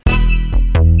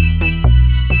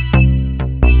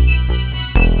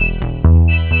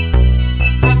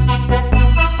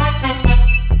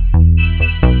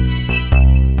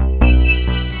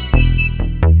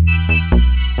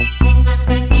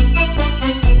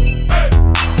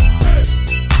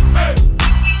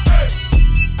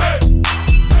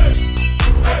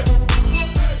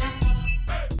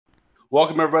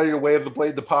Welcome, everybody, to Way of the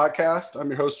Blade, the podcast. I'm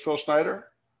your host, Phil Schneider,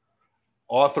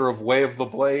 author of Way of the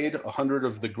Blade, 100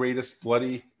 of the greatest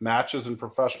bloody matches in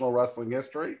professional wrestling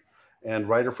history, and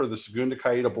writer for the Segunda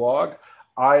Caída blog.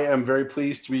 I am very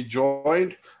pleased to be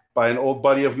joined by an old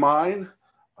buddy of mine,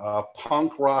 a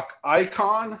punk rock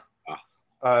icon,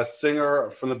 singer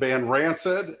from the band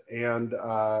Rancid, and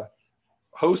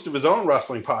host of his own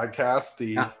wrestling podcast,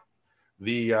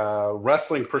 the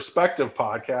Wrestling Perspective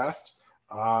podcast,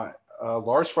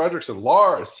 Lars Frederiksen.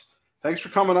 Lars, thanks for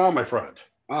coming on, my friend.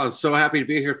 Oh, I'm so happy to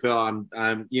be here, Phil.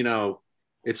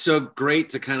 It's so great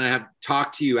to kind of have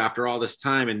talk to you after all this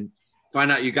time and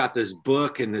find out you got this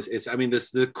book, and this is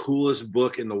the coolest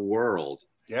book in the world.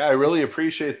 Yeah, I really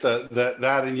appreciate that. And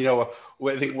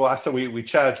I think last time we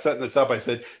chatted setting this up, I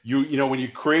said when you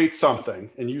create something,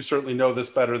 and you certainly know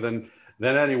this better than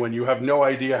anyone, you have no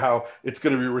idea how it's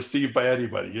going to be received by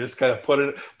anybody. You just kind of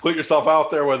put yourself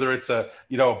out there, whether it's a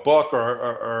book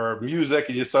or music,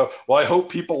 and I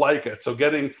hope people like it. So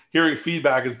hearing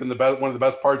feedback has been one of the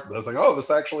best parts of this. Like, oh,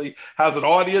 this actually has an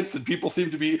audience, and people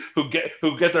seem to be who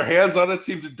get their hands on it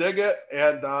seem to dig it,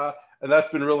 and that's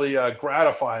been really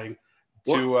gratifying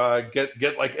to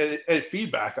get like a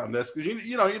feedback on this, because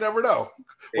you never know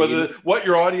what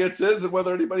your audience is and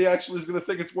whether anybody actually is going to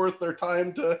think it's worth their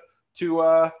time to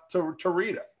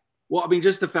read it. Well, I mean,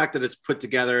 just the fact that it's put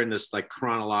together in this like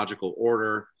chronological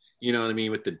order, you know what I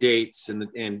mean, with the dates and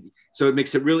so it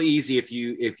makes it really easy if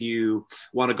you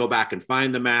want to go back and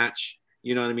find the match,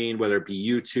 you know what I mean, whether it be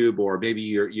YouTube or maybe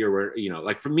you're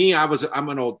like for me, I'm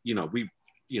an old, the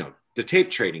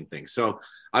tape trading thing. So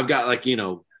I've got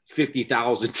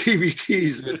 50,000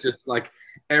 DVDs with just like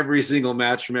every single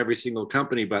match from every single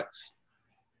company. But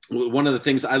one of the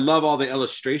things I love, all the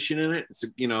illustration in it.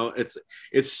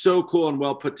 It's so cool and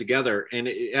well put together. And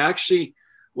it actually,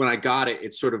 when I got it,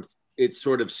 it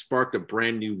sort of sparked a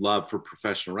brand new love for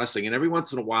professional wrestling. And every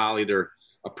once in a while, either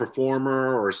a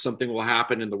performer or something will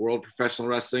happen in the world of professional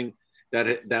wrestling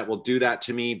that will do that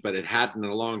to me. But it hadn't in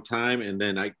a long time. And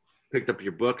then I picked up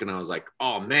your book and I was like,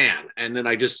 oh man. And then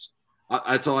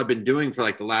that's all I've been doing for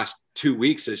like the last 2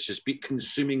 weeks is just be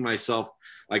consuming myself,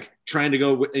 like trying to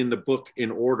go in the book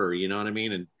in order, you know what I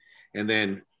mean? And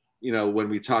then, when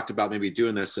we talked about maybe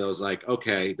doing this, I was like,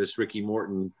 okay, this Ricky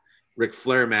Morton, Ric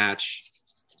Flair match,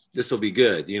 this will be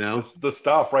good, This is the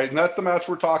stuff, right? And that's the match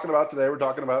we're talking about today. We're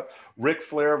talking about Ric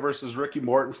Flair versus Ricky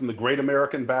Morton from the Great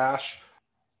American Bash,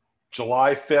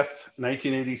 July 5th,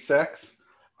 1986.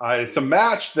 It's a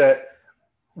match that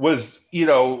was,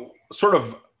 sort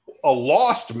of a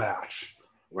lost match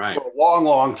right for a long,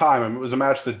 long time. I mean, it was a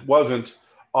match that wasn't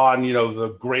on,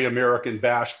 the Great American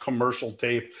Bash commercial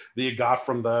tape that you got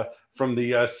from the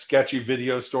sketchy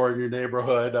video store in your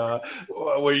neighborhood,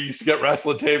 where you used to get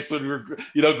wrestling tapes when we were,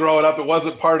 growing up. It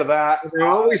wasn't part of that. They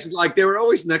were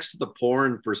always next to the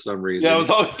porn for some reason. Yeah, it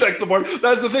was always next to the porn.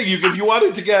 That's the thing. If you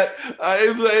wanted to get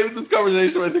this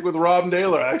conversation, I think with Rob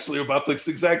Naylor actually about this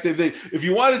exact same thing. If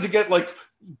you wanted to get like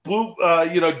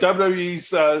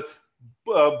WWE's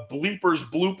bleepers,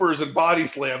 bloopers, and body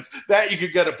slams, that you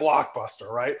could get at Blockbuster,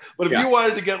 right? But if you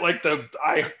wanted to get like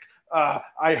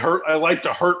I like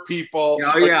to hurt people.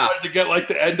 Oh, yeah. To get like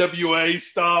the NWA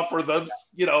stuff or them,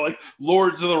 like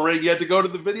Lords of the Ring, you had to go to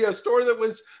the video store that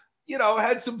was,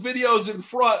 had some videos in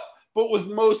front, but was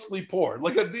mostly porn.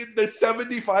 Like the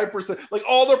 75%, like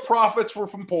all the profits were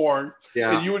from porn.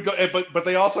 Yeah. And you would go, but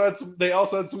they also had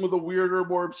some of the weirder,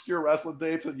 more obscure wrestling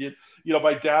tapes. And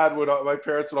my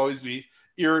parents would always be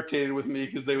irritated with me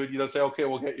because they would, say, okay,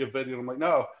 we'll get you a video. And I'm like,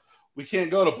 no, we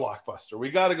can't go to Blockbuster. We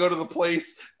got to go to the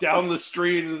place down the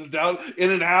street and down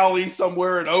in an alley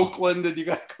somewhere in Oakland. And you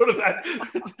got to go to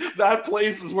that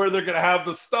place is where they're going to have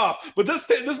the stuff. But this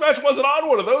match wasn't on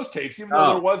one of those tapes, even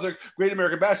though there was a Great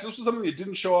American Bash. This was something that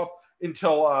didn't show up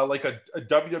until like a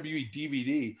WWE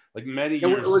DVD, like many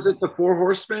years. Was it the Four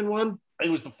Horsemen one?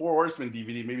 It was the Four Horsemen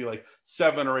DVD, maybe like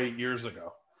 7 or 8 years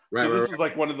ago. Right, so this was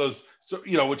like one of those,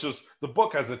 which is, the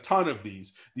book has a ton of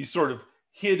these sort of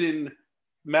hidden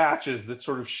matches that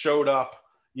sort of showed up,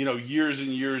 years and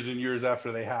years and years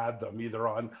after they had them, either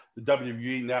on the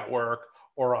WWE network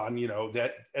or on,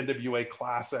 that NWA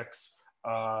Classics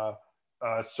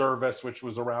service, which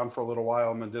was around for a little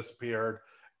while and then disappeared.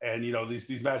 And,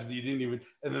 these matches that you didn't even,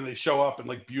 and then they show up in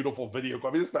like beautiful video.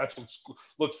 I mean, this match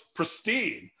looks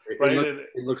pristine, right?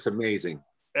 It looks amazing.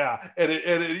 Yeah, and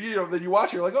then you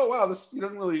watch it, you're like, oh wow, this, you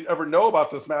didn't really ever know about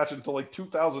this match until like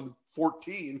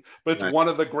 2014, but it's one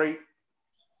of the great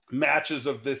matches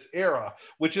of this era,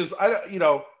 which is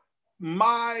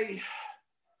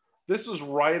this was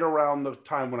right around the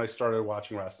time when I started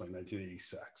watching wrestling,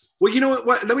 1986. Well, you know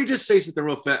what? Let me just say something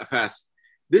real fast.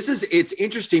 it's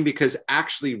interesting because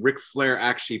actually Ric Flair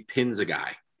actually pins a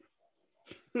guy.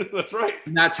 That's right.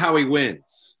 And that's how he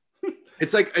wins.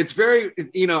 It's like, it's very,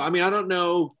 I mean, I don't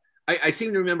know. I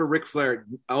seem to remember Ric Flair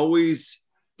always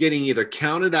getting either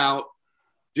counted out,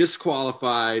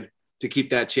 disqualified to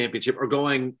keep that championship, or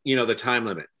going, the time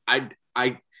limit. I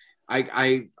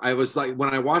was like, when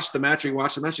I watched the match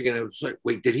again, I was like,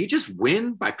 wait, did he just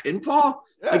win by pinfall?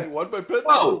 Yeah, like, he won by pinfall.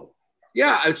 Whoa.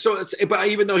 Yeah. So but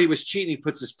even though he was cheating, he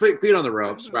puts his feet on the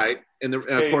ropes, right? And of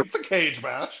course, it's a cage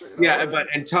match. Yeah,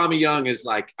 and Tommy Young is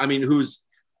like, I mean, who's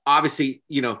obviously,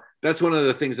 that's one of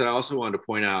the things that I also wanted to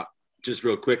point out just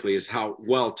real quickly is how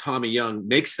well Tommy Young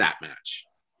makes that match.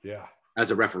 Yeah.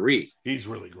 As a referee. He's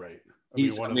really great.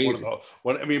 He's amazing.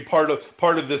 Part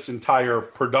of this entire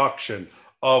production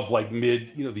of like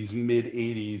these mid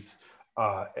 80s,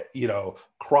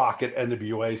 Crockett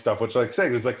NWA stuff, which like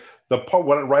saying is like the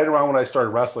part right around when I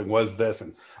started wrestling was this.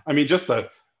 And I mean, just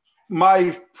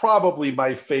probably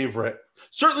my favorite,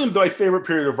 certainly my favorite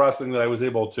period of wrestling that I was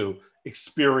able to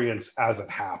experience as it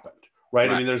happened. Right.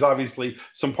 I mean, there's obviously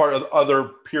some part of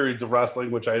other periods of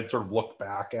wrestling, which I had sort of looked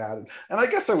back at. And I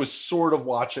guess I was sort of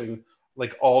watching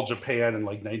like All Japan in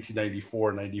like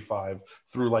 1994, 95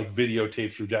 through like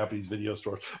videotapes from Japanese video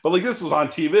stores. But like this was on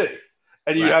TV.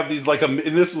 And you have these like, and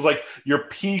this was like your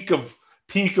peak of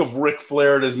Ric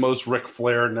Flair at his most Ric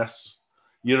Flairness.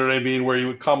 You know what I mean? Where he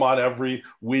would come on every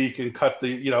week and cut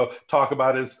talk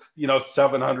about his,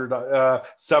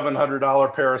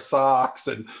 $700 pair of socks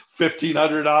and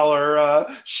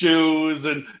 $1,500 shoes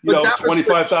and,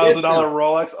 $25,000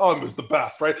 Rolex. Oh, it was the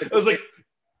best, right? It was like,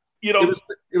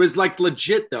 it was like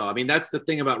legit though. I mean, that's the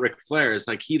thing about Ric Flair is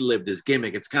like, he lived his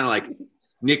gimmick. It's kind of like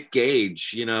Nick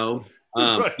Gage, right.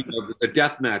 The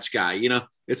deathmatch guy,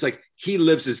 it's like he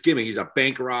lives his gimmick. He's a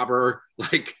bank robber,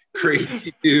 like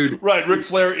crazy dude. Right. Ric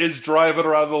Flair is driving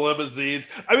around the limousines.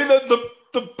 I mean,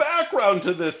 the background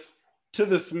to this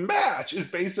match is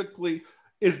basically.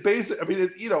 I mean,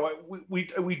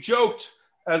 we joked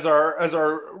as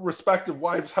our respective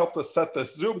wives helped us set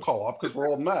this Zoom call off because we're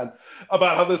old men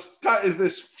about how this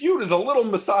feud is a little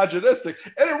misogynistic,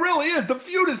 and it really is. The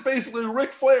feud is basically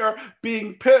Ric Flair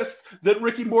being pissed that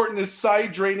Ricky Morton is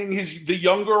side draining the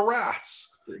younger rats.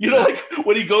 Like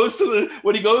when he goes to the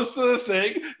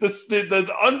thing, the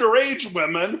underage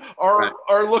women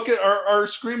are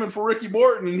screaming for Ricky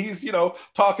Morton, and he's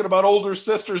talking about older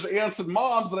sisters, aunts, and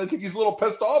moms, and I think he's a little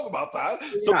pissed off about that.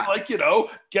 So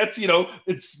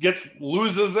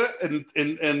loses it,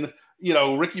 and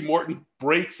Ricky Morton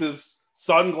breaks his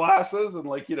sunglasses, and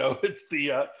it's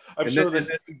the then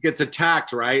gets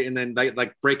attacked, right? And then they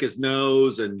like break his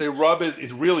nose, and they rub it.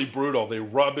 It's really brutal. They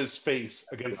rub his face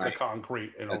against the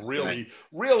concrete in a really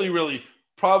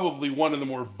probably one of the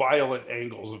more violent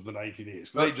angles of the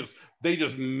 1980s. They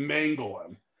just mangle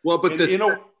him. Well, but go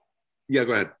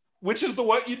ahead. Which is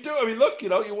what you do. I mean, look,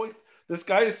 this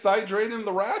guy is side draining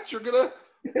the rats. You're gonna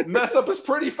mess up his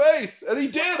pretty face, and he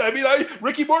did. I mean,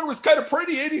 Ricky Morton was kind of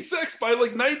pretty 86 by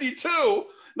like 92.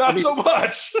 So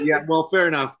much. Yeah, well, fair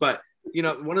enough. But,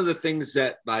 one of the things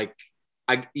that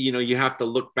you have to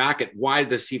look back at why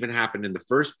this even happened in the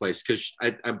first place. Because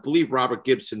I believe Robert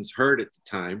Gibson's hurt at the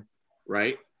time,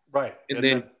 right? Right. And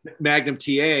then Magnum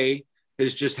TA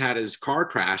has just had his car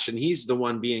crash, and he's the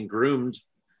one being groomed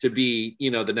to be,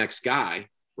 the next guy,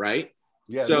 right?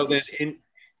 Yeah. So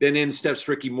then in steps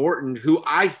Ricky Morton, who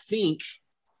I think,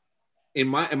 in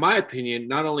my opinion,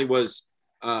 not only was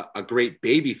a great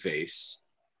baby face,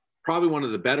 probably one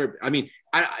of the better. I mean,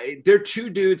 they're two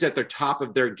dudes at the top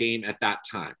of their game at that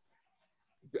time.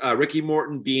 Ricky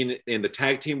Morton being in the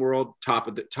tag team world, top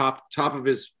of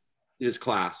his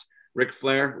class. Ric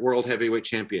Flair, world heavyweight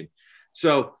champion.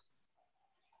 So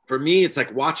for me, it's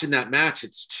like watching that match.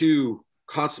 It's two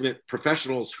consummate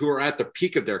professionals who are at the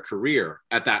peak of their career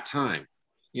at that time.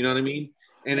 You know what I mean?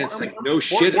 And it's like,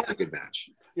 it's a good match.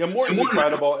 Yeah, Morton's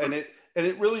incredible, and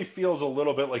it really feels a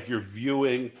little bit like you're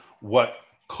viewing what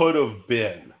could have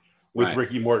been with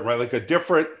Ricky Morton, right? Like a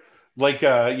different, if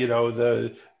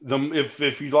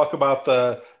you talk about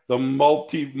the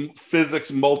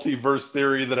physics multiverse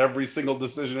theory that every single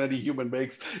decision any human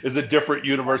makes is a different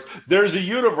universe. There's a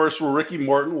universe where Ricky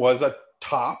Morton was a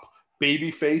top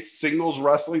babyface singles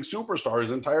wrestling superstar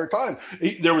his entire time.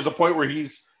 There was a point where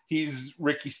he's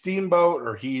Ricky Steamboat,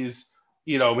 or he's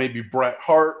maybe Bret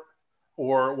Hart,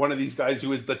 or one of these guys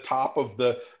who is the top of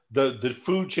the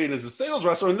food chain as a sales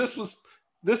wrestler. And this was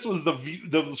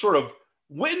the sort of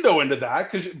window into that,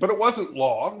 but it wasn't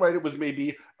long, right? It was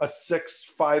maybe a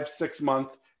 6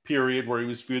 month period where he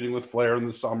was feuding with Flair in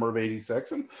the summer of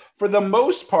 '86, and for the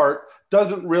most part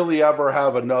doesn't really ever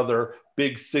have another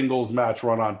big singles match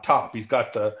run on top. He's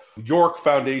got the York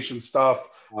Foundation stuff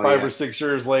 5 or 6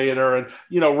 years later, and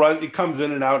he comes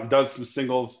in and out and does some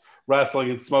singles wrestling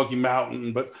in Smoky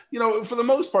Mountain. But for the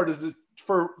most part, is it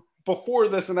for before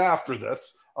this and after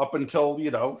this, up until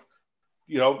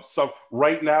so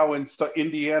right now in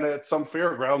Indiana at some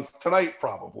fairgrounds tonight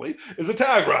probably is a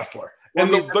tag wrestler, and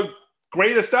the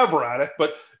greatest ever at it.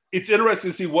 But it's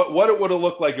interesting to see what it would have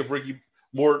looked like if Ricky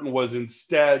Morton was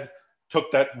instead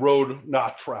took that road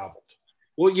not traveled.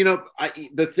 Well,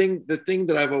 the thing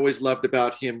that I've always loved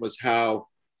about him was how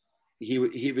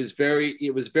it was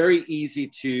very easy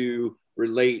to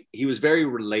relate. He was very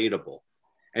relatable.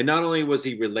 And not only was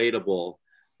he relatable,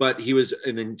 but he was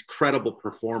an incredible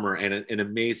performer and an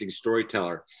amazing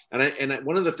storyteller. And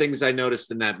one of the things I noticed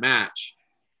in that match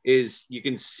is you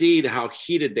can see how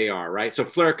heated they are, right? So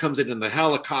Flair comes in the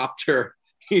helicopter,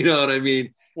 you know what I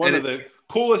mean? One of the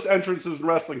coolest entrances in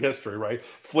wrestling history, right?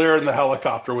 Flair in the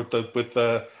helicopter with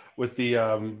the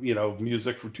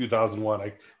music from 2001.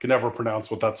 I can never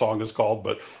pronounce what that song is called,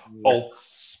 but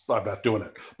I'm not doing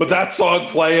it. But that song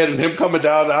playing and him coming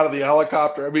down out of the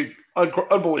helicopter, I mean,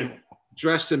 unbelievable.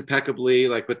 Dressed impeccably,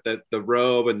 like with the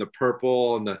robe and the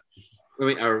purple and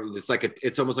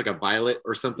it's almost like a violet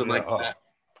or something like that.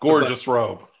 Gorgeous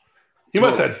robe. He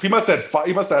must have had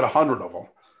 100 of them.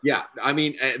 Yeah, I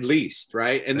mean, at least,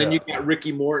 right? And then you got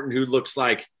Ricky Morton, who looks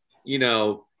like,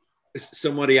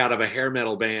 somebody out of a hair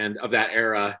metal band of that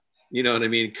era. You know what I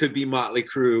mean? Could be Motley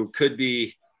Crue, could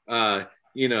be,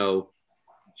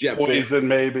 Jeff Poison,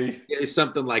 maybe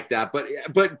something like that.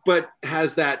 But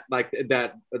has that like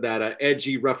that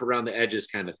edgy, rough around the edges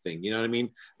kind of thing. You know what I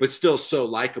mean? But still so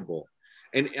likable.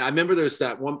 And I remember there's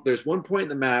one point in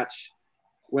the match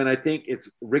when I think it's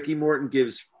Ricky Morton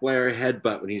gives Flair a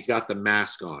headbutt when he's got the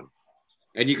mask on,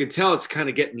 and you can tell it's kind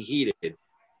of getting heated,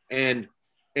 and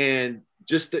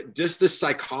just the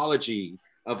psychology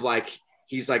of I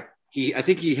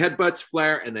think he headbutts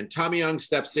Flair, and then Tommy Young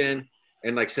steps in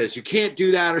and says you can't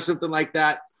do that or something like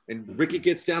that, and Ricky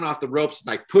gets down off the ropes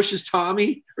and pushes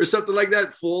Tommy or something like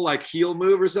that, full heel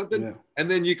move or something, and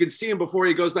then you can see him before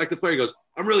he goes back to Flair. He goes,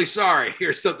 "I'm really sorry,"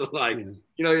 or something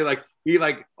he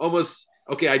almost.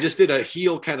 Okay, I just did a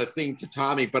heel kind of thing to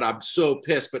Tommy, but I'm so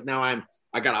pissed. But now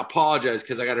I got to apologize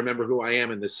because I got to remember who I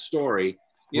am in this story.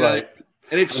 You know?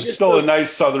 And it's just still a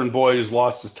nice Southern boy who's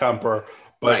lost his temper.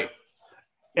 But, right.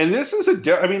 And this is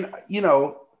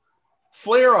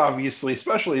Flair, obviously,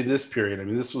 especially in this period. I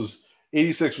mean, this was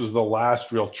 86 was the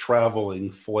last real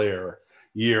traveling Flair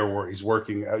year where he's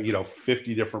working,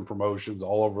 50 different promotions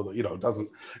all over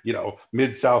the,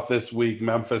 Mid-South this week,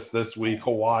 Memphis this week,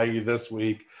 Hawaii this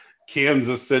week,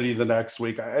 Kansas City the next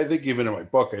week. I think even in my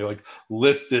book, I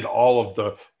listed all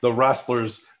of the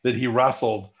wrestlers that he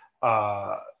wrestled,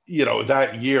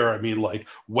 that year. I mean,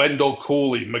 Wendell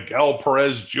Cooley, Miguel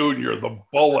Perez Jr., the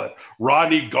Bullet,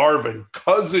 Ronnie Garvin,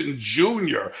 Cousin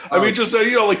Jr. I mean, just,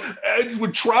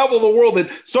 would travel the world. And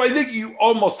so I think you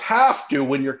almost have to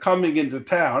when you're coming into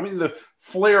town. I mean, the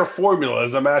Flair formula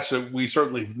is a match that we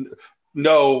certainly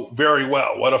know very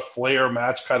well what a Flair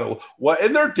match and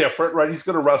they're different, right? He's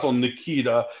going to wrestle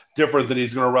Nikita different than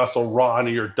he's going to wrestle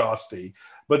Ronnie or Dusty.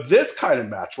 But this kind of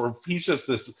match where he's just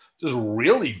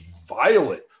really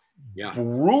violent,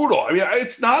 brutal. I mean,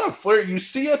 it's not a Flair you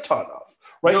see a ton of,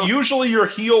 right? No. Usually your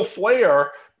heel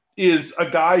Flair is a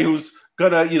guy who's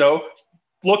going to,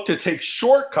 look to take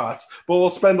shortcuts, but will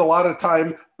spend a lot of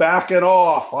time backing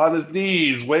off on his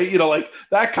knees,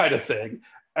 that kind of thing.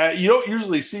 You don't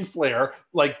usually see Flair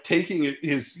taking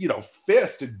his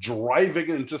fist and driving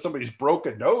it into somebody's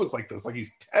broken nose like this, like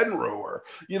he's Tenru or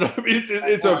I mean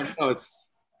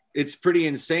it's pretty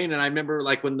insane. And I remember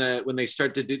when they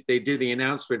start to do the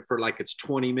announcement for it's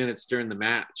 20 minutes during the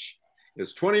match. It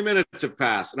was 20 minutes have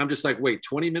passed, and I'm just wait,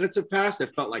 20 minutes have passed?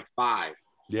 It felt like 5.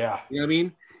 Yeah, you know what I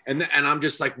mean? And I'm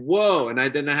just whoa. And I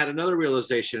had another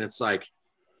realization. It's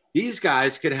these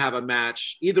guys could have a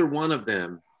match, either one of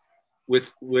them,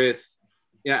 with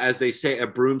as they say, a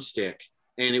broomstick,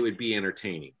 and it would be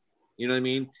entertaining. You know what I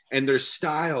mean? And their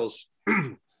styles,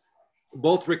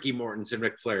 both Ricky Morton's and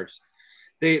Ric Flair's,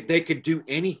 they could do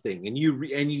anything. And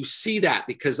you see that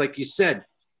because, like you said,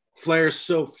 Flair's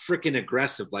so freaking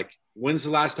aggressive. When's the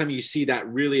last time you see that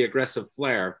really aggressive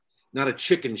Flair? Not a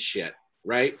chicken shit,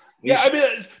 right? Yeah, I mean,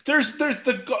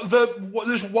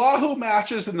 there's Wahoo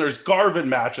matches and there's Garvin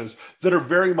matches that are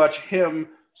very much him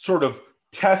sort of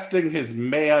testing his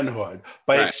manhood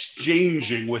by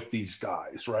exchanging with these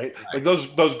guys, right?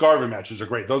 Those Garvin matches are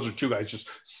great. Those are two guys just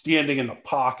standing in the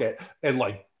pocket and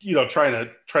trying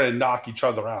to knock each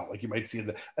other out, like you might see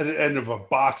at the end of a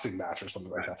boxing match or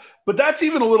something like that. But that's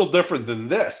even a little different than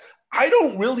this. I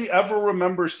don't really ever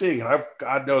remember seeing, and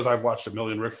God knows I've watched a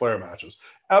million Ric Flair matches,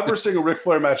 ever seeing a Ric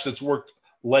Flair match that's worked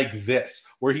like this,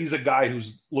 where he's a guy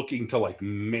who's looking to like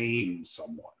maim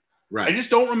someone. Right. I just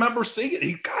don't remember seeing it.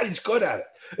 He's good at it.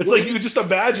 It's like you just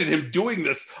imagine him doing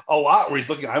this a lot, where he's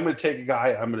looking, I'm going to take a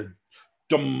guy, I'm going to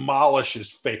demolish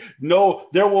his face. No,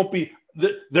 there won't be,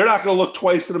 they're not going to look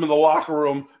twice at him in the locker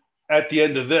room at the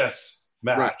end of this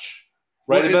match.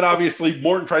 Right. Well, and then obviously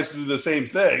Morton tries to do the same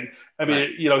thing. I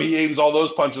mean, he aims all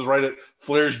those punches right at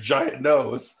Flair's giant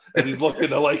nose, and he's looking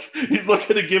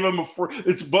to give him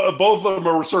both of them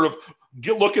are sort of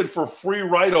looking for free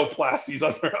rhinoplasties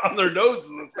on their noses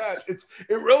in this match.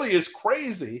 It really is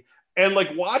crazy. And like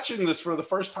watching this for the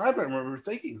first time, I remember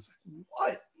thinking,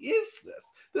 what is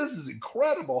this? This is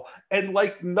incredible. And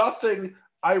like nothing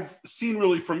I've seen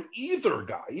really from either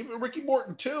guy, even Ricky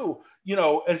Morton too,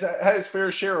 has had his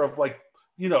fair share of like,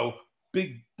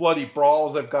 big bloody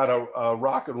brawls. I've got a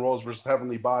Rock and Rolls versus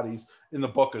Heavenly Bodies in the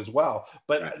book as well.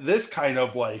 But this kind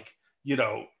of like,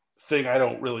 thing, I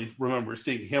don't really remember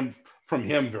seeing from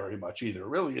him very much either. It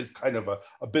really is kind of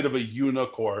a bit of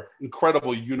a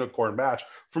incredible unicorn match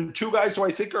from two guys who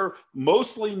I think are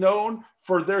mostly known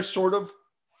for their sort of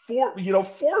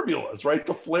formulas, right?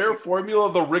 The Flair formula,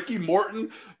 the Ricky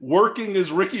Morton working as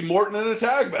Ricky Morton in a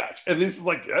tag match. And this is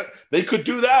like, they could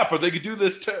do that, but they could do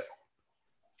this too.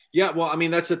 Yeah, well, I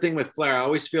mean, that's the thing with Flair. I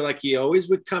always feel like he always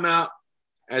would come out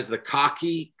as the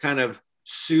cocky kind of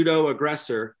pseudo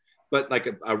aggressor, but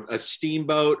like a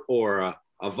Steamboat or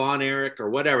a Von Erich or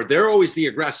whatever, they're always the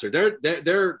aggressor. They're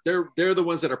the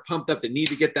ones that are pumped up that need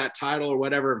to get that title or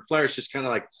whatever. And Flair's just kind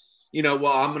of like, well,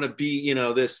 I'm going to be,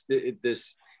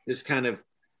 this kind of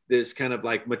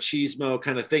like machismo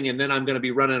kind of thing. And then I'm going to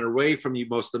be running away from you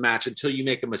most of the match until you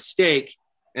make a mistake.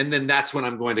 And then that's when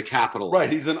I'm going to capitalize. Right.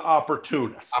 He's an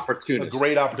opportunist. A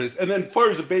great opportunist. And then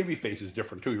Flair as a babyface is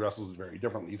different too. He wrestles very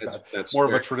differently. He's got more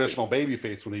of a traditional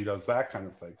babyface when he does that kind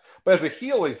of thing. But as a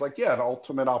heel, he's like, an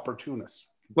ultimate opportunist.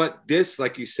 But this,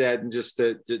 like you said, and just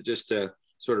to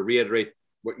sort of reiterate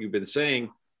what you've been saying,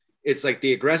 it's like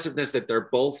the aggressiveness that they're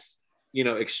both,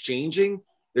 exchanging.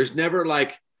 There's never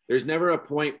a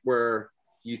point where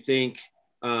you think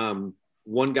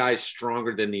one guy's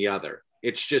stronger than the other.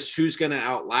 It's just who's going to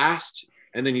outlast.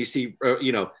 And then you see,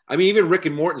 even Rick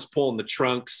and Morton's pulling the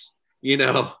trunks,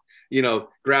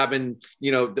 grabbing,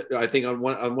 I think on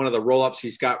one of the roll-ups,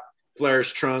 he's got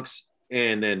Flair's trunks.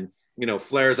 And then,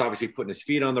 Flair's obviously putting his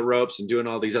feet on the ropes and doing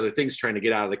all these other things, trying to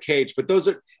get out of the cage. But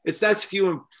that's few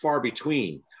and far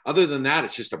between. Other than that,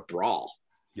 it's just a brawl.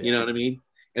 Yeah. You know what I mean?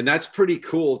 And that's pretty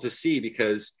cool to see,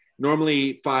 because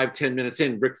normally 5-10 minutes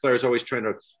in, Ric Flair is always trying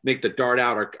to make the dart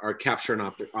out or capture an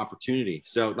opportunity.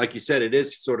 So like you said, it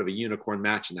is sort of a unicorn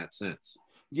match in that sense.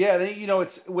 Yeah.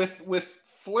 It's with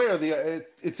Flair,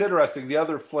 it's interesting. The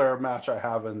other Flair match I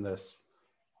have in this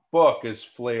book is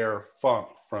Flair Funk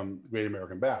from Great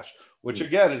American Bash, which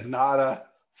again is not a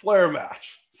Flair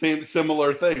match.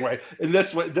 Similar thing, right? And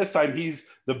this time he's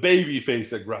the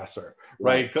babyface aggressor,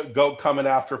 right? Go coming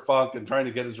after Funk and trying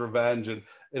to get his revenge, and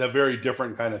in a very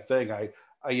different kind of thing.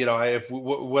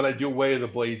 When I do Way of the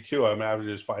Blade 2, I'm having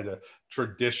to just find a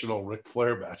traditional Ric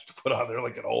Flair match to put on there,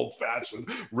 like an old fashioned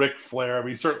Ric Flair. I mean,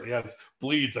 he certainly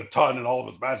bleeds a ton in all of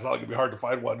his matches. It's not going to be hard to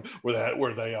find one where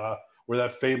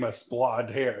that famous blonde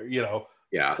hair,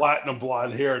 platinum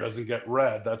blonde hair doesn't get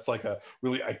red. That's like a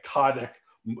really iconic,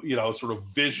 sort of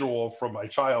visual from my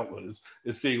childhood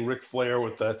is seeing Ric Flair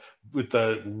with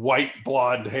the white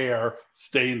blonde hair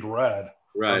stained red.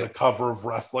 Right. On the cover of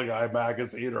Wrestling Eye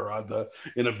magazine, or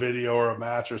in a video or a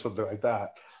match or something like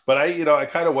that. But I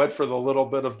kind of went for the little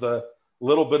bit of the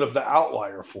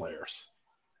outlier Flairs,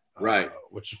 right?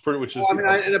 Which is.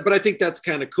 Well, but I think that's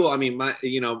kind of cool. I mean,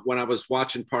 when I was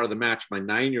watching part of the match, my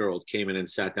 9-year-old came in and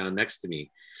sat down next to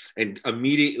me, and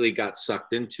immediately got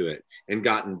sucked into it and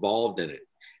got involved in it.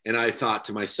 And I thought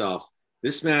to myself,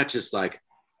 this match is like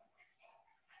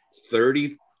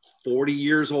 30, 40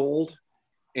 years old.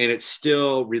 And it's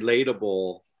still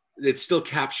relatable. It's still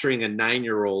capturing a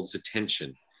 9-year-old's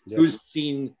attention. Yeah. Who's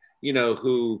seen,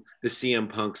 who the CM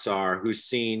Punks are, who's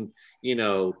seen,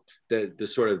 the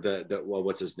sort of the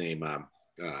what's his name?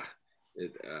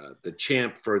 The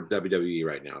champ for WWE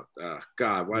right now.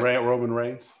 Roman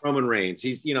Reigns. Roman Reigns.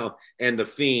 He's, and the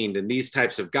Fiend and these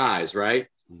types of guys, right?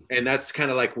 Mm-hmm. And that's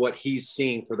kind of like what he's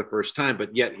seeing for the first time.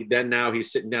 But yet then now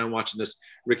he's sitting down watching this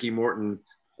Ricky Morton,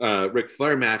 Ric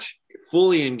Flair match,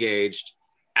 fully engaged,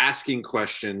 asking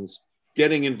questions,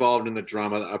 getting involved in the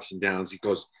drama, the ups and downs. He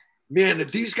goes, man, are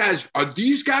these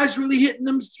guys really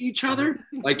hitting each other?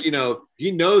 Like,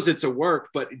 he knows it's a work,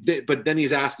 but then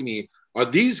he's asking me, are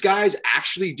these guys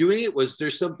actually doing it? Was there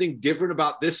something different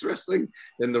about this wrestling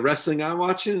than the wrestling I'm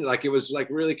watching? Like, it was like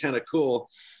really kind of cool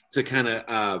to kind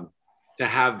of to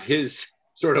have his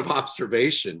sort of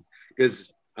observation,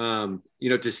 because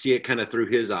to see it kind of through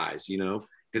his eyes, because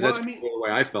that's the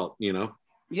way I felt,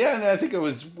 Yeah, and I think it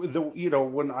was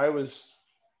when I was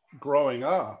growing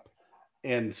up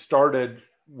and started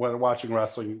watching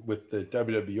wrestling with the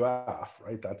WWF,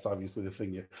 right? That's obviously the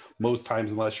thing most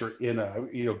times, unless you're in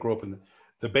grew up in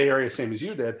the Bay Area, same as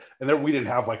you did. And then we didn't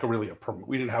have like we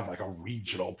didn't have like a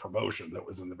regional promotion that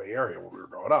was in the Bay Area when we were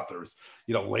growing up. There was,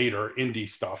 later indie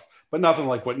stuff, but nothing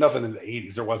in the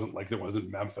 80s. There wasn't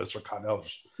Memphis or Continental.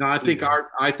 No, I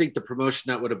think the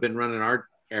promotion that would have been running our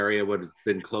area would have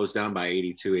been closed down by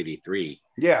 82, 83.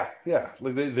 Yeah.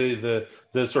 Like the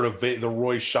sort of the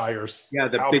Roy Shires, the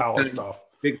Cow Palace stuff.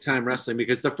 Big time wrestling,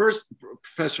 because the first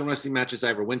professional wrestling matches I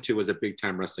ever went to was a big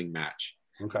time wrestling match.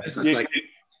 Okay. This is like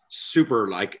super,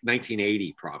 like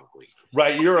 1980 probably.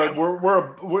 Right.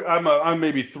 I'm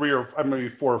maybe 4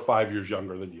 or 5 years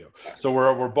younger than you. So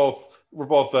we're both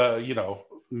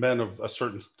men of a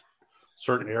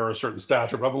certain era, certain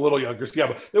stature, but I'm a little younger. So yeah,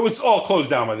 but it was all closed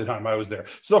down by the time I was there.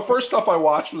 So the first stuff I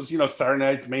watched was, Saturday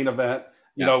Night's Main Event,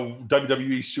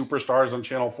 WWE Superstars on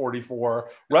Channel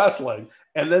 44 wrestling.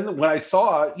 And then when I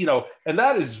saw, and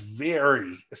that is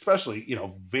very, especially,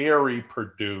 very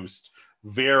produced,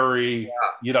 very,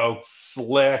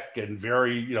 slick, and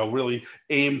very, really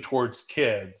aimed towards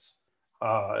kids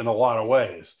in a lot of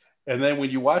ways. And then when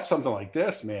you watch something like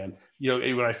this, man,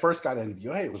 when I first got into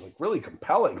NWA, it was like really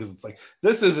compelling, because it's like,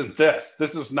 this isn't this.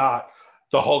 This is not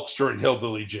the Hulkster and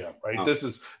Hillbilly Jim, right? Oh.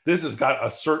 This has got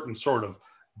a certain sort of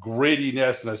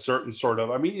grittiness and a certain sort of,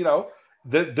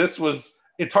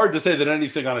 it's hard to say that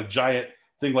anything on a giant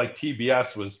thing like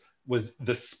TBS was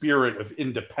the spirit of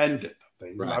independent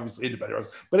things, right. And obviously independent,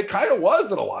 but it kind of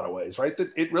was in a lot of ways, right?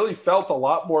 That it really felt a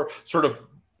lot more sort of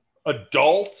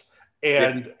adult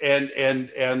and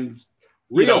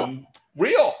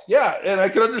real. Yeah. And I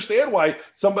can understand why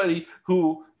somebody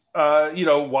who,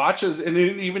 watches, and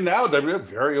even now, they're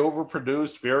very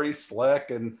overproduced, very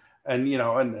slick, and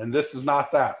this is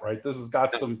not that, right? This has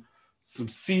got some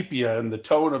sepia in the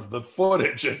tone of the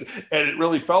footage, and it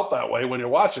really felt that way when you're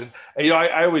watching. And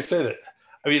I always say that.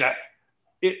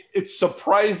 It's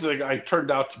surprising I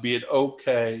turned out to be an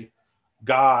okay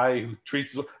guy who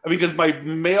treats. Because my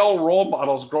male role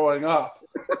models growing up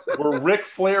were Ric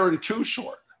Flair and Too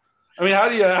Short. How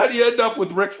do you end up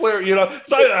with Ric Flair?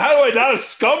 So how do I not a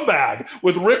scumbag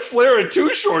with Ric Flair and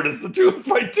Too Short as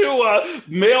my two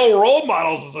male role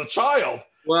models as a child?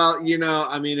 Well,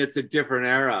 it's a different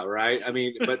era, right?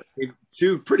 But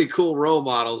two pretty cool role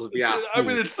models, if you ask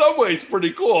me. In some ways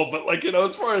pretty cool, but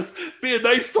as far as being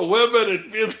nice to women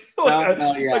and being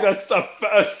like a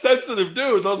sensitive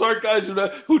dude, those aren't guys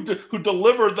who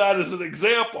delivered that as an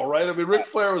example, right? Ric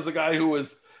Flair was a guy who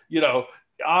was,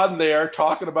 on there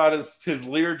talking about his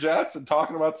Lear jets and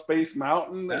talking about Space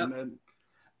Mountain, and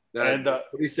what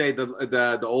do you say?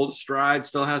 The old stride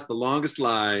still has the longest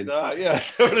line.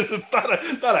 It's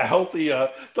not a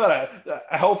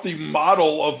healthy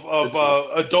model of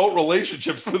adult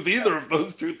relationships with either of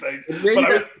those two things.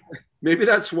 Maybe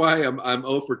that's why I'm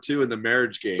 0 for 2 in the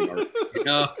marriage game.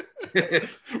 Well,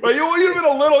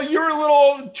 you're a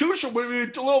little too short,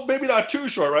 maybe not too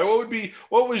short, right?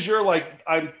 What was your, like,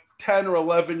 I'm 10 or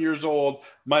 11 years old,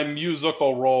 my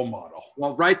musical role model?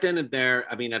 Well, right then and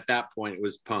there, at that point it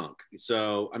was Punk.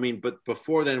 So, but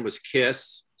before then it was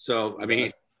Kiss. So,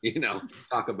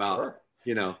 talk about,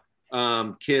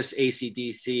 Kiss,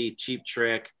 AC/DC, Cheap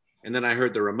Trick. And then I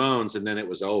heard the Ramones, and then it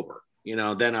was over.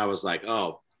 Then I was like,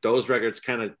 oh, those records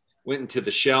kind of went into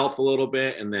the shelf a little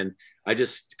bit. And then I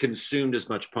just consumed as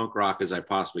much punk rock as I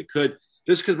possibly could,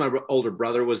 just because my older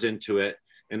brother was into it.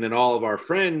 And then all of our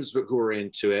friends who were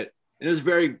into it. And it was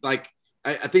very, like,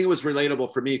 I think it was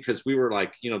relatable for me, because we were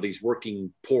like, these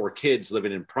working poor kids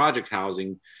living in project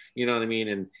housing, you know what I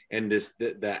mean? And this,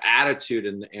 the attitude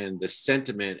and the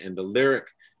sentiment and the lyric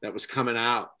that was coming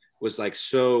out was like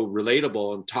so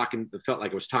relatable, and felt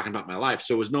like it was talking about my life.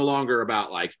 So it was no longer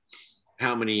about like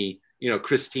how many,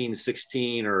 Christine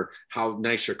 16 or how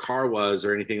nice your car was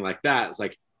or anything like that. It's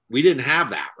like, we didn't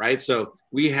have that. Right. So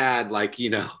we had like,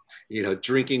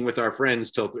 drinking with our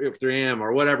friends till 3 a.m.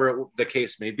 or whatever the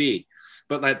case may be.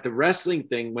 But like the wrestling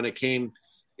thing, when it came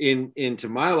into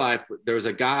my life, there was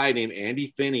a guy named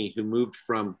Andy Finney who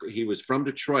he was from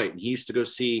Detroit, and he used to go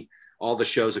see all the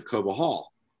shows at Cobo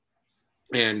Hall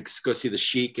and go see the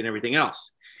Sheik and everything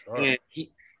else. Sure.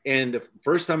 And the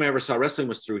first time I ever saw wrestling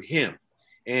was through him.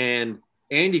 And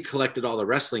Andy collected all the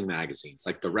wrestling magazines,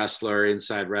 like The Wrestler,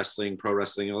 Inside Wrestling, Pro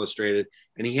Wrestling Illustrated,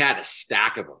 and he had a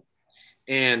stack of them.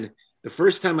 And the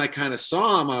first time I kind of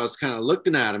saw him, I was kind of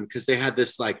looking at him because they had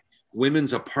this like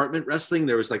women's apartment wrestling.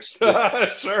 There was like,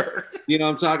 sure, you know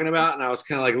what I'm talking about? And I was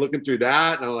kind of like looking through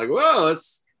that, and I'm like, whoa,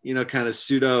 that's, you know, kind of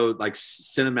pseudo like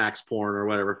Cinemax porn or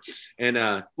whatever. And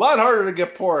a lot harder to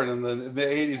get porn in the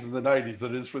 80s and the 90s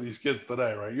than it is for these kids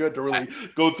today, right? You had to really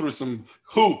go through some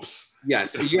hoops.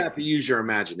 Yes, so you have to use your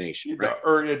imagination, right?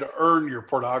 To earn your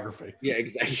pornography. Yeah,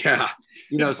 exactly. Yeah,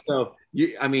 you know, so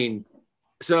I mean,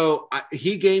 so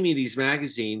he gave me these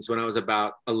magazines when I was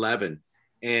about 11,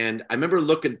 and I remember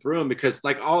looking through them because,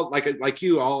 like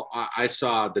I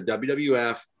saw the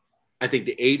WWF. I think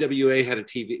the AWA had a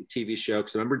TV show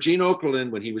because I remember Gene Okerlund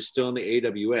when he was still in the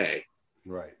AWA,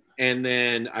 right? And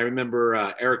then I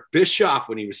remember Eric Bischoff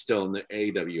when he was still in the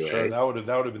AWA. Sure, that would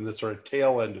have been the sort of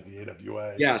tail end of the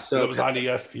AWA. Yeah, so it was on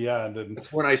ESPN, and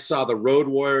when I saw the Road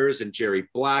Warriors and Jerry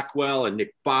Blackwell and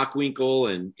Nick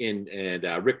Bockwinkel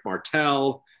and Rick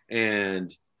Martel and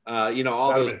you know,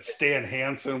 all those. Stan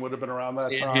Hansen would have been around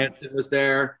that time. Hansen was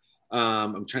there.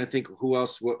 I'm trying to think who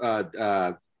else.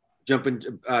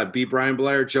 Jumping Brian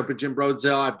Blair, Jumping Jim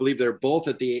Brodzel. I believe they're both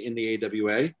in the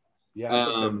AWA. Yeah,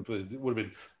 it would have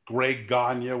been Greg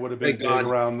Gagne would have been big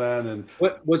around then. And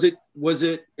what was it?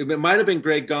 It might have been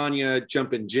Greg Gagne,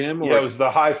 Jumping Jim. Or, it was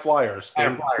the High Flyers.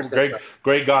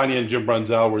 Greg Gagne and Jim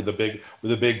Brunzell were the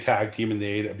big tag team in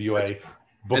the AWA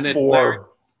before.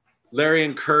 Larry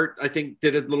and Kurt, I think,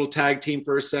 did a little tag team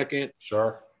for a second.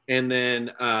 Sure. And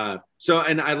then,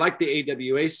 and I liked the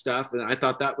AWA stuff, and I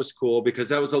thought that was cool because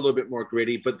that was a little bit more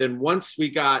gritty. But then once we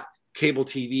got cable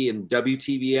TV and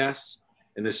WTVS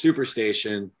and the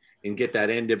Superstation and get that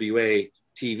NWA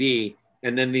TV,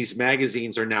 and then these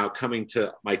magazines are now coming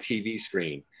to my TV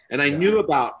screen. And I knew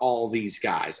about all these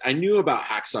guys. I knew about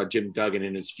Hacksaw Jim Duggan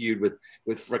and his feud with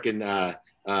frickin'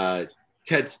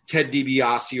 Ted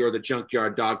DiBiase or the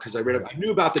Junkyard Dog because I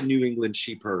knew about the New England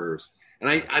Sheep Herders. And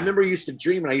I remember I used to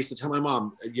dream, and I used to tell my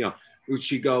mom, you know,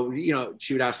 she'd go, you know,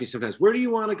 she would ask me sometimes, where do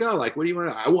you want to go? Like, what do you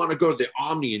want to, I want to go to the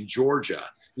Omni in Georgia.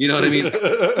 You know what I mean?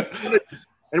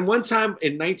 And one time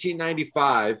in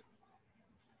 1995,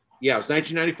 it was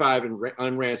 1995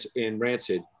 in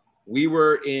Rancid, we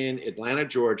were in Atlanta,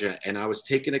 Georgia, and I was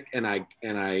taking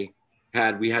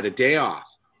we had a day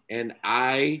off, and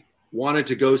I wanted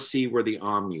to go see where the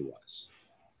Omni was.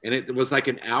 And it was like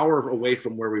an hour away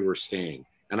from where we were staying.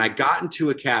 And I got into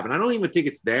a cab, and I don't even think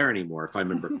it's there anymore, if I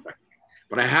remember correctly.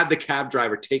 But I had the cab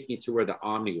driver take me to where the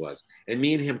Omni was, and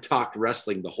me and him talked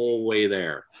wrestling the whole way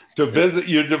there. To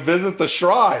visit the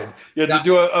shrine, you had to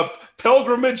do a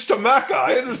pilgrimage to Mecca.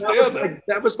 I understand that.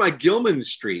 That was my Gilman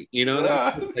Street, you know,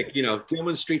 like, you know,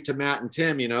 Gilman Street to Matt and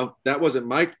Tim. You know, that wasn't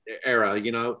my era,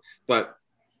 you know. But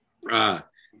the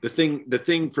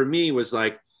thing for me was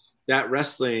like that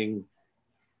wrestling.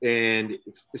 And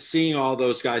seeing all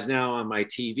those guys now on my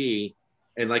TV,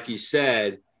 and like you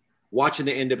said, watching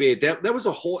the NWA,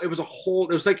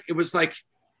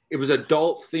 it was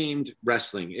adult themed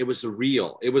wrestling. It was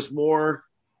real. It was more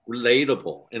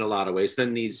relatable in a lot of ways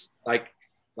than these like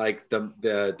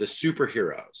the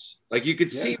superheroes. Like you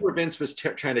could see where Vince was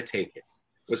trying to take it.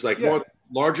 It was like more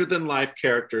larger than life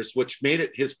characters, which made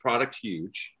it his product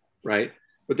huge, right?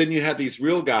 But then you had these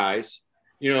real guys,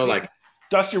 you know, like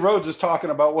Dusty Rhodes is talking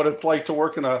about what it's like to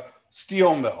work in a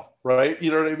steel mill, right?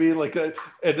 You know what I mean? Like, and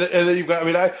then you've got, I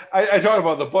mean, I talk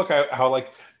about the book, how like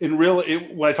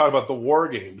when I talk about the war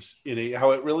games,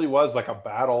 how it really was like a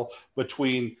battle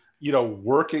between, you know,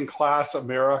 working class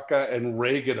America and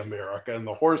Reagan America. And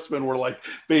the Horsemen were like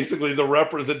basically the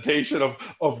representation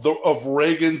of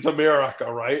Reagan's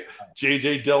America, right?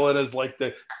 J.J. Dillon is like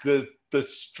the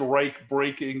strike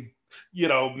breaking, you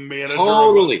know, manager.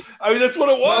 Totally. I mean, that's what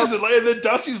it was. And then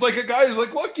Dusty's like a guy who's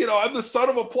like, look, you know, I'm the son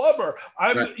of a plumber.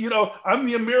 You know, I'm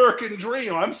the American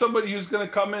dream. I'm somebody who's going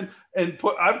to come in and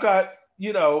I've got,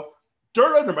 you know,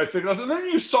 dirt under my fingernails. And then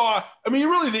you saw, I mean,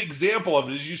 really the example of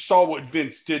it is you saw what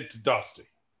Vince did to Dusty,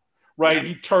 right? Yeah.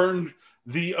 He turned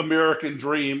the American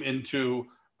dream into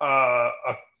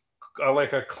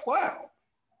like a clown.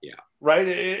 Yeah. Right.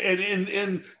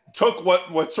 And took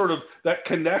what sort of that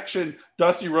connection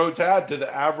Dusty Rhodes had to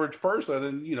the average person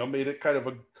and, you know, made it kind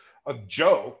of a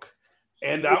joke.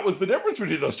 And that was the difference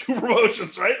between those two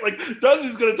promotions, right? Like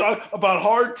Dusty's going to talk about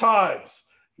hard times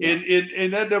in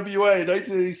NWA in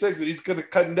 1986, and he's going to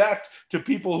connect to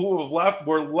people who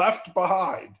were left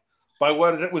behind by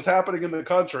what was happening in the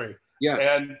country.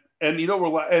 Yes. And you know,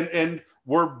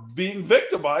 we're being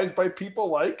victimized by people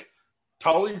like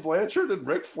Tully Blanchard and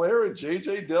Ric Flair and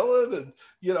J.J. Dillon and,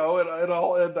 you know,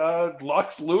 and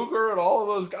Lux Luger and all of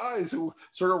those guys who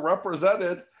sort of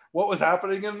represented what was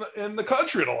happening in the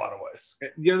country in a lot of ways.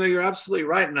 You know, you're absolutely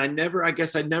right. And I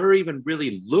guess I never even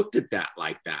really looked at that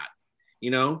like that, you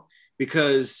know,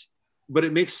 but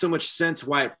it makes so much sense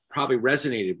why it probably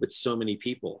resonated with so many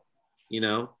people, you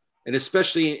know, and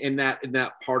especially in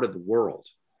that part of the world.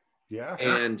 Yeah.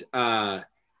 And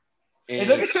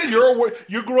like I said, you're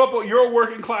a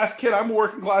working class kid. I'm a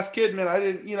working class kid, man. I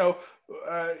didn't,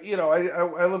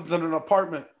 I lived in an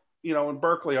apartment, you know, in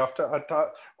Berkeley off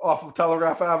of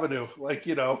Telegraph Avenue, like,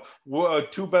 you know, a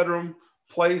 2-bedroom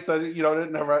place. I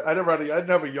never had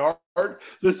a yard.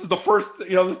 This is the first,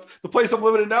 you know, the place I'm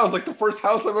living in now is like the first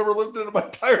house I've ever lived in my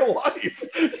entire life.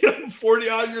 You know, I'm 40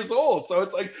 odd years old. So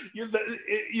it's like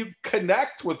you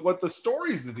connect with what the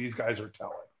stories that these guys are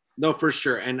telling. No, for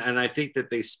sure. And I think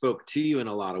that they spoke to you in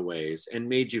a lot of ways and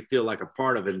made you feel like a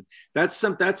part of it. And that's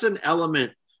an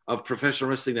element of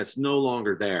professional wrestling that's no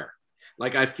longer there.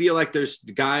 Like, I feel like there's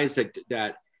guys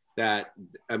that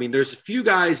I mean, there's a few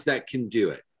guys that can do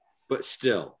it,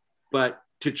 but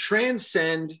to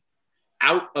transcend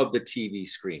out of the TV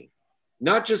screen,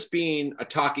 not just being a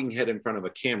talking head in front of a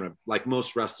camera, like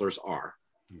most wrestlers are.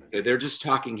 They're just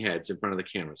talking heads in front of the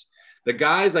cameras. The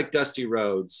guys like Dusty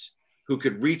Rhodes, who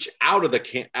could reach out of the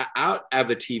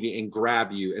TV and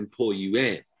grab you and pull you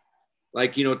in.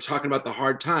 Like, you know, talking about the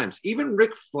hard times. Even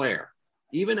Ric Flair,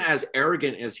 even as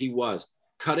arrogant as he was,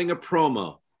 cutting a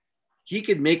promo, he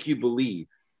could make you believe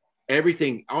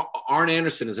everything. Arn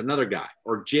Anderson is another guy,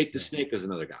 or Jake the Snake is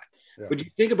another guy. Yeah. But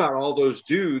you think about all those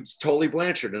dudes, Tully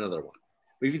Blanchard, another one.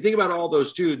 But if you think about all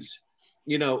those dudes,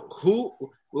 you know,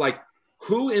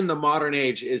 who in the modern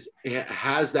age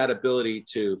has that ability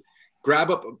to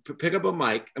pick up a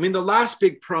mic. I mean, the last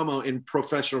big promo in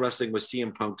professional wrestling was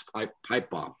CM Punk's pipe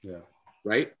bomb. Yeah.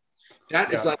 Right.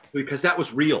 That is like, because that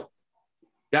was real.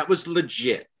 That was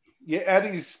legit. Yeah.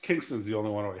 Eddie Kingston's the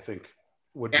only one who I think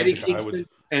would. Eddie Kingston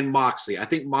and Moxley. I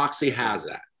think Moxley has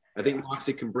that. I think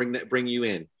Moxley can bring you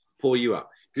in, pull you up.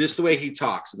 Just the way he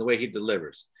talks and the way he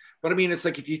delivers. But I mean, it's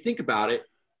like, if you think about it,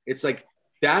 it's like,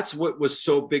 that's what was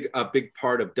so big, a big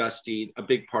part of Dusty, a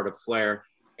big part of Flair,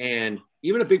 and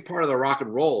even a big part of the Rock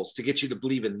and Rolls to get you to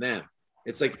believe in them.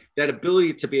 It's like that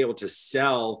ability to be able to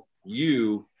sell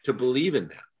you to believe in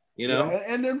them, you know?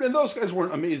 Yeah, and those guys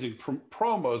weren't amazing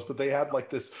promos, but they had like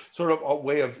this sort of a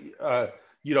way of,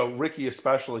 you know, Ricky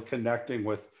especially connecting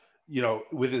with, you know,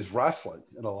 with his wrestling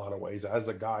in a lot of ways, as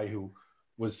a guy who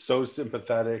was so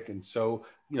sympathetic and so,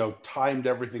 you know, timed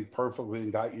everything perfectly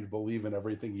and got you to believe in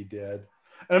everything he did.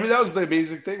 And I mean, that was the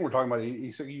amazing thing we're talking about.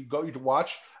 He said you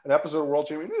watch an episode of World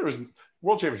Championship. There was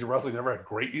World Championship Wrestling never had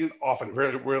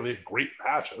rarely had great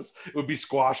matches. It would be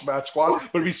squash match, but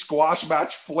it'd be squash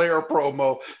match Flair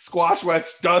promo, squash match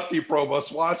Dusty promo,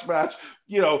 squash match,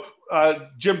 you know,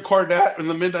 Jim Cornette and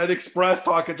the Midnight Express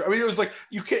talking. I mean, it was like,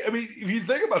 you can't, I mean, if you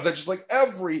think about that, just like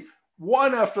every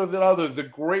one after the other, the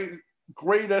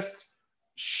greatest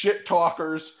shit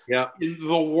talkers in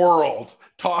the world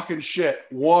talking shit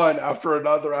one after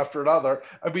another.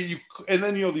 I mean, and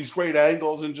then, you know, these great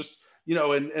angles and just, you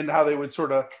know, and how they would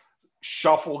sort of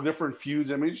shuffle different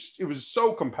feuds. I mean, it was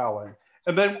so compelling.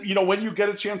 And then, you know, when you get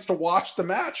a chance to watch the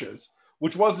matches,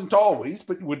 which wasn't always,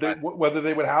 but whether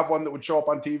they would have one that would show up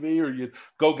on TV or you'd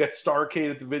go get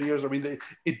Starrcade at the videos. I mean,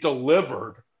 it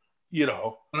delivered. You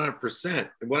know, 100%.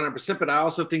 But I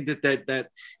also think that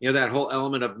you know, that whole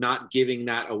element of not giving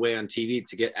that away on TV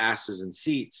to get asses and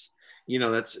seats, you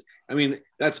know,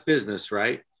 that's business,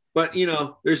 right? But, you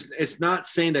know, it's not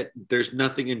saying that there's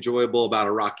nothing enjoyable about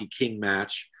a Rocky King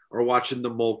match or watching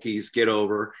the Mulkeys get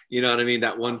over, you know what I mean?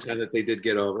 That one time that they did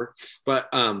get over, but,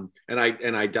 and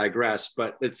I digress,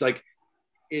 but it's like,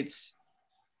 it's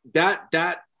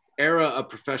that era of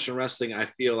professional wrestling, I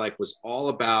feel like was all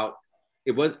about,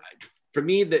 it was, for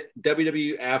me, the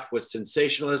WWF was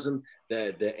sensationalism.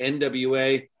 The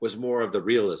NWA was more of the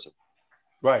realism.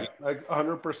 Right. Like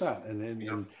 100%.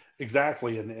 And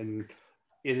exactly. And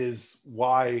it is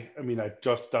why, I mean, it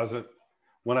just doesn't,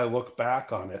 when I look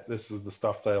back on it, this is the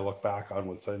stuff that I look back on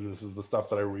with saying, this is the stuff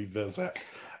that I revisit.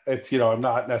 It's, you know, I'm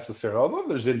not necessarily, although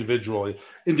there's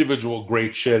individual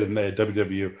great shit in the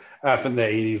WWF in the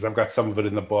 80s. I've got some of it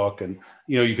in the book, and,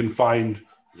 you know, you can find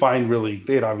really,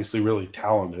 they had obviously really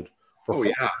talented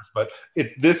performers, but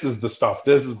this is the stuff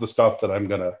that I'm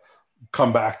going to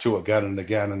come back to again and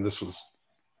again. And this was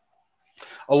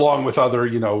along with other,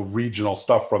 you know, regional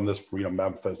stuff from this, you know,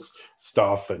 Memphis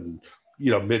stuff and,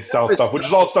 you know, Mid-South stuff, which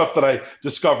is all stuff that I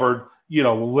discovered, you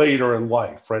know, later in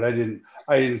life, right? I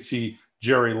didn't see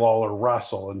Jerry Lawler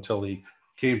wrestle until he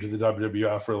came to the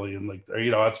WWF really, and like,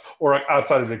 you know, or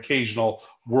outside of an occasional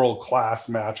world class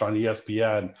match on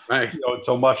ESPN, right? You know,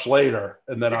 until much later,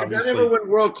 and then Because obviously, I remember when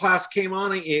World Class came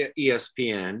on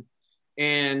ESPN,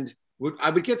 and I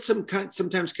would get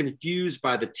sometimes confused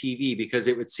by the TV because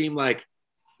it would seem like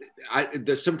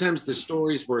sometimes the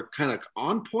stories were kind of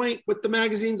on point with the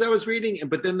magazines I was reading,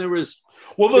 but then there was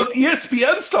the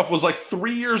ESPN stuff was like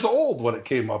 3 years old when it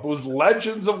came up. It was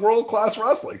Legends of World Class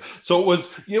Wrestling, so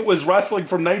it was wrestling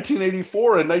from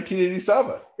 1984 and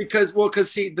 1987.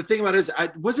 Because see, the thing about it is,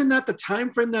 wasn't that the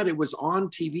time frame that it was on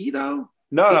TV though?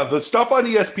 No, the stuff on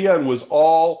ESPN was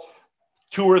all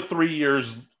 2 or 3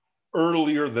 years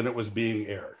earlier than it was being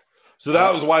aired. So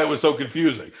that was why it was so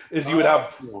confusing. Is you would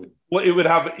have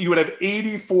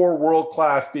 84 World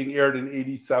Class being aired in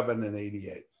 87 and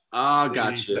 88. Oh,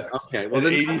 gotcha. Okay. Well,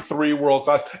 and 83 World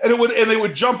Class, and they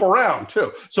would jump around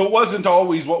too. So it wasn't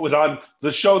always what was on the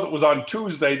show that was on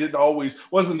Tuesday.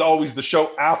 Wasn't always the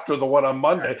show after the one on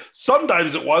Monday.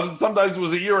 Sometimes it was, and sometimes it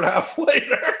was a year and a half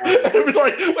later. And it was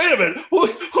like, wait a minute,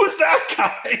 who's that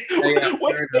guy?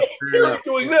 What's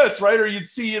doing this, right? Or you'd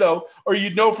see, or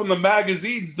you'd know from the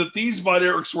magazines that these Von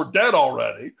Erichs were dead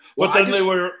already, but then they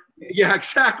were. Yeah,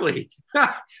 exactly.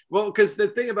 Well, because the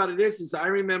thing about it is I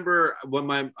remember when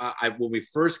when we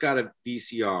first got a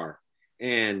VCR,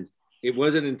 and it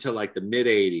wasn't until like the mid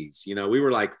 '80s. We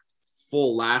were like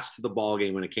full last to the ball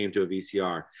game when it came to a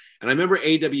VCR. And I remember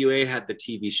AWA had the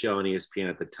TV show on ESPN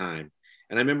at the time,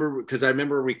 and I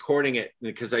remember recording it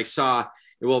because I saw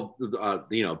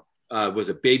was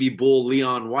a Baby Bull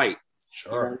Leon White,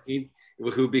 sure,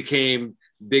 who became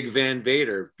Big Van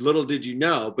Vader. Little did you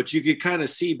know, but you could kind of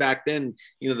see back then,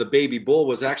 the Baby Bull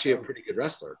was actually a pretty good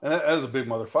wrestler. And that was a big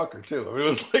motherfucker too. I mean, it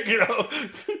was like,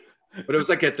 but it was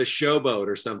like at the Showboat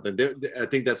or something. I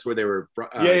think that's where they were.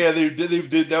 They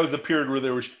did. That was the period where they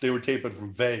were taping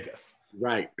from Vegas.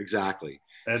 Right. Exactly.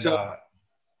 And so,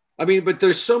 but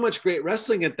there's so much great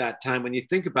wrestling at that time when you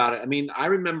think about it. I mean, I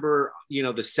remember,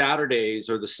 the Saturdays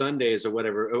or the Sundays or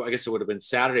whatever. I guess it would have been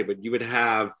Saturday, but you would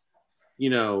have,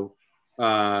 you'd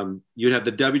have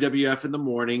the WWF in the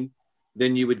morning,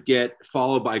 then you would get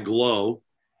followed by Glow,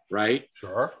 right?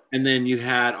 Sure. And then you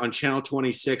had on Channel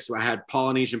 26, I had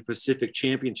Polynesian Pacific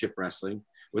Championship Wrestling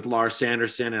with Lars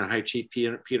Sanderson and High Chief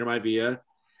Peter Maivia.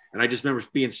 And I just remember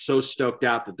being so stoked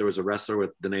out that there was a wrestler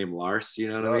with the name Lars, you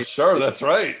know what I mean? Sure, that's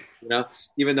right.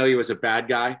 Even though he was a bad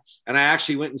guy. And I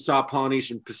actually went and saw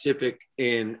Polynesian Pacific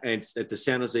at the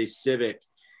San Jose Civic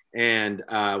and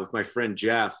with my friend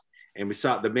Jeff. And we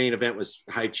saw the main event was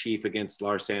High Chief against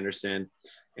Lars Sanderson.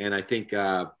 And I think,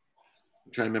 I'm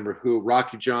trying to remember who,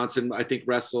 Rocky Johnson, I think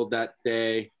wrestled that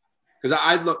day. Because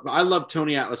I love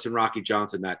Tony Atlas and Rocky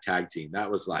Johnson, that tag team. That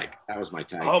was my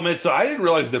tag team. Oh, man, so I didn't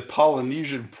realize that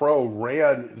Polynesian Pro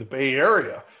ran the Bay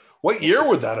Area. What year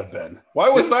would that have been? Why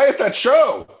wasn't I at that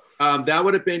show? That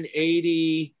would have been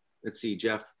 80, let's see,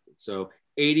 Jeff. So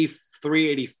 83,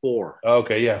 84.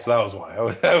 Okay, yes, that was why.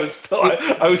 I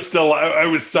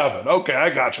was 7. Okay, I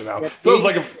got you now. Feels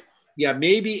like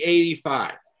maybe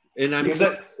 85. And I'm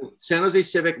San Jose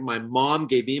Civic. My mom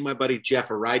gave me and my buddy Jeff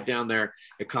a ride down there.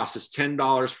 It cost us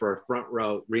 $10 for a front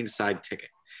row ringside ticket,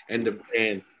 and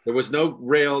there was no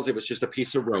rails. It was just a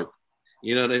piece of rope.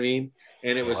 You know what I mean?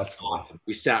 And it was awesome. Cool.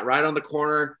 We sat right on the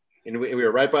corner, and we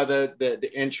were right by the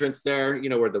entrance there.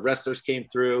 Where the wrestlers came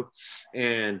through,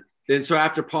 and then so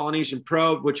after Polynesian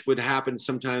Pro, which would happen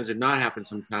sometimes and not happen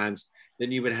sometimes,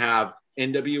 then you would have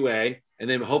NWA, and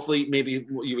then hopefully maybe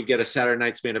you would get a Saturday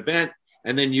night's main event.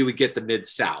 And then you would get the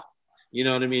Mid-South, you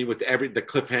know what I mean? With the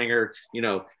cliffhanger,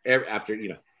 after,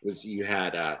 you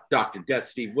had Dr. Death,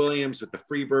 Steve Williams with the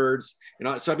Freebirds,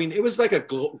 so, I mean, it was like a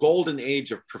golden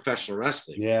age of professional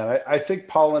wrestling. Yeah. I think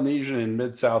Polynesian and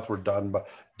Mid-South were done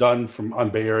from on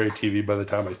Bay Area TV by the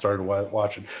time I started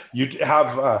watching. You'd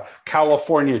have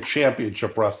California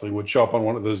Championship Wrestling would show up on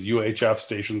one of those UHF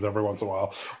stations every once in a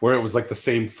while, where it was like the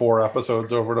same 4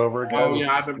 episodes over and over again. Oh,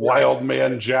 yeah, Wild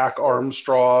Man Jack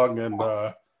Armstrong and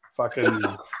fucking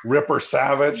Ripper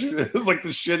Savage. It was like the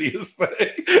shittiest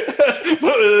thing.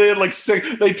 But they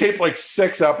had they taped like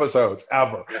 6 episodes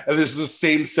ever. And this is the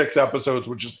same 6 episodes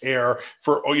would just air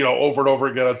for, over and over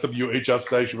again on some UHF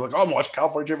station. You're like, I'm watching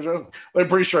California Championship. But I'm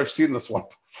pretty sure I've seen this one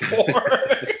before.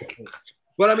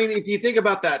 But I mean, if you think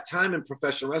about that time in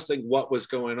professional wrestling, what was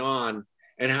going on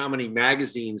and how many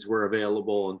magazines were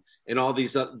available and all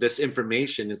this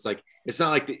information, it's not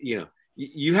like,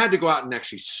 you had to go out and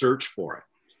actually search for it.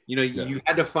 You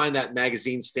had to find that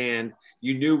magazine stand.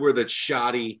 You knew where the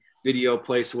shoddy video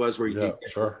place was where you could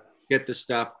get the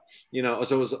stuff. You know,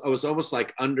 so it was almost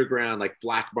like underground, like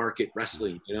black market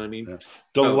wrestling. You know what I mean? Yeah.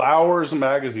 DeLauer's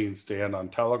magazine stand on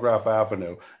Telegraph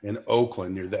Avenue in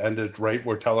Oakland, near the end of right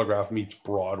where Telegraph meets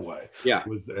Broadway. Yeah.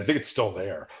 I think it's still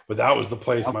there, but that was the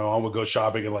place my mom would go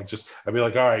shopping and like I'd be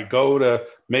like, all right, go to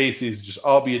Macy's.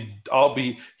 I'll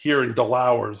be here in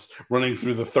DeLauer's running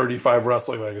through the 35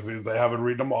 wrestling magazines. They haven't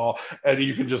read them all, and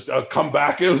you can just come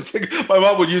back. It was like, my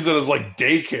mom would use it as like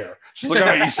daycare. She's like, all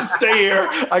right, you should stay here.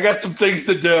 I got some things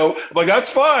to do. I'm like, that's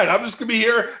fine. I'm just gonna be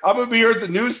here. I'm gonna be here at the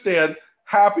newsstand,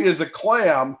 happy as a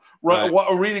clam,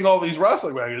 reading all these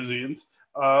wrestling magazines.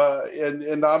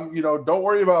 And I'm, don't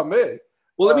worry about me.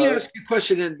 Well, let me ask you a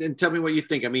question and tell me what you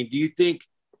think. I mean, do you think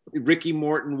Ricky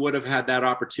Morton would have had that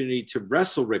opportunity to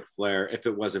wrestle Ric Flair if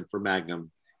it wasn't for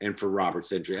Magnum and for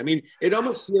Robert's injury? I mean, it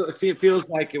almost feels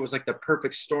like it was like the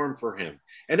perfect storm for him.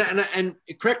 And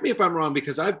correct me if I'm wrong,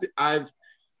 because I've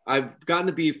gotten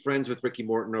to be friends with Ricky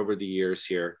Morton over the years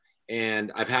here,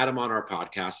 and I've had him on our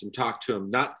podcast and talked to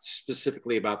him, not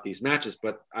specifically about these matches,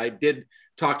 but I did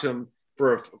talk to him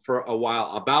for a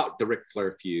while about the Ric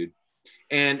Flair feud.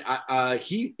 And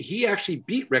he actually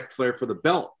beat Ric Flair for the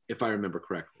belt, if I remember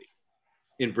correctly,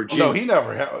 in Virginia. No, he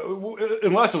never had,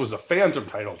 unless it was a phantom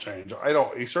title change.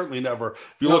 He certainly never.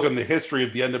 If you look in the history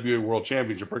of the NWA World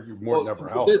Championship, Ricky Morton never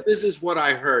held it. This is what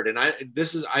I heard, and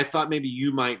I thought maybe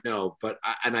you might know, but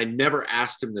I never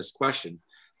asked him this question,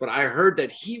 but I heard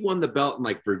that he won the belt in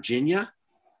like Virginia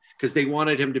because they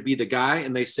wanted him to be the guy,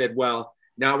 and they said, well,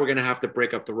 now we're going to have to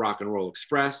break up the Rock and Roll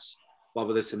Express, blah,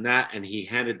 blah, this and that, and he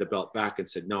handed the belt back and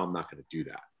said, no, I'm not going to do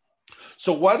that.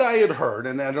 So what I had heard,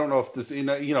 and I don't know if this,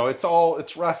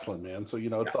 it's wrestling, man. So,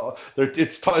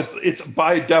 it's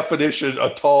by definition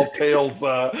a tall tales,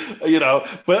 but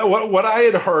what I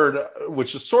had heard,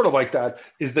 which is sort of like that,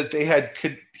 is that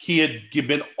he had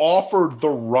been offered the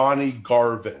Ronnie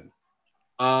Garvin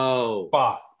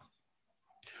spot.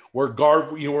 Where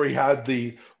Garvin,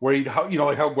 where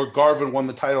Garvin won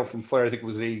the title from Flair, I think it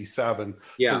was in '87,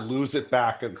 to lose it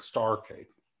back in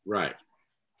Starrcade. Right.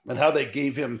 And how they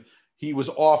gave him, he was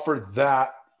offered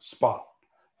that spot,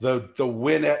 the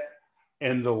win it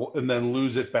and then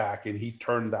lose it back, and he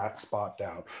turned that spot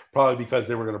down, probably because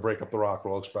they were going to break up the Rock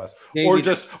and Roll Express,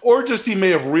 or just he may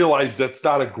have realized that's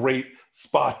not a great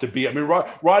spot to be. I mean,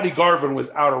 Roddy Garvin was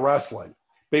out of wrestling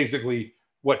basically.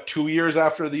 2 years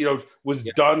after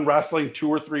done wrestling, 2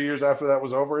 or 3 years after that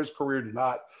was over. His career did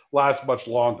not last much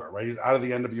longer, right? He's out of the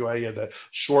NWA. He had that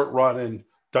short run in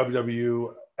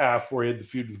WWF where he had the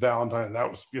feud with Valentine, and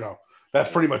that was,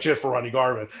 that's pretty much it for Ronnie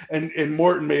Garvin. And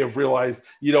Morton may have realized,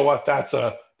 that's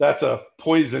a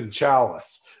poison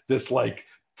chalice. This like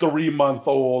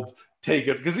 3-month-old take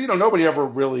it, because nobody ever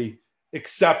really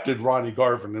accepted Ronnie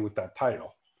Garvin with that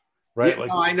title. Right.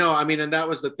 Yeah, I know. I mean, and that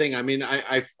was the thing. I mean,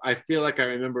 I feel like I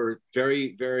remember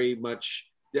very, very much,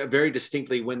 very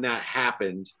distinctly when that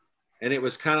happened. And it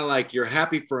was kind of like you're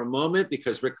happy for a moment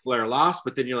because Ric Flair lost,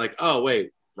 but then you're like, oh,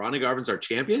 wait, Ronnie Garvin's our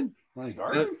champion? Ronnie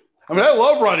Garvin? I mean, I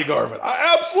love Ronnie Garvin.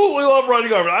 I absolutely love Ronnie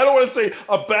Garvin. I don't want to say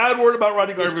a bad word about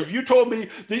Ronnie Garvin. If you told me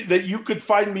that you could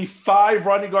find me 5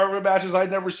 Ronnie Garvin matches I'd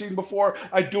never seen before,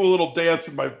 I'd do a little dance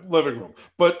in my living room.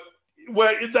 But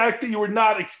in fact,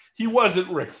 he wasn't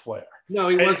Ric Flair. No,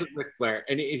 he wasn't Ric Flair,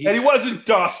 and he wasn't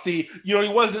Dusty. He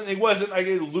wasn't. I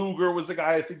guess Luger was the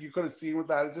guy I think you could have seen with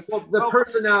that. The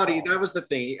personality, that was the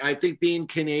thing. I think being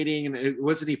Canadian, and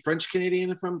wasn't he French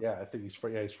Canadian from? Yeah, I think he's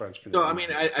French Canadian. So I mean,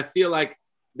 I feel like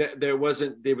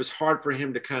it was hard for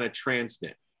him to kind of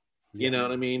transmit. You know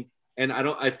what I mean? And I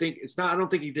don't think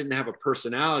he didn't have a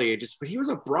personality. But he was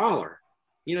a brawler.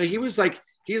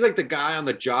 He's like the guy on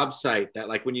the job site that,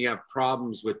 like, when you have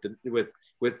problems with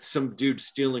some dude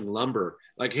stealing lumber,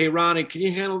 like, hey, Ronnie, can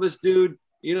you handle this dude?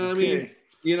 You know what I mean?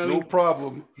 No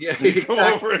problem. Yeah, come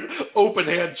over and open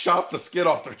hand chop the skin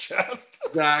off their chest.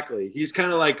 Exactly. He's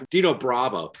kind of like Dino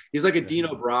Bravo. He's like a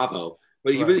Dino Bravo,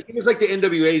 but he was like the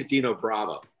NWA's Dino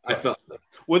Bravo. I felt like.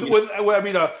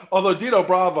 Although Dino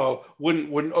Bravo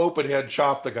wouldn't open hand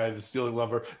chop the guy that's stealing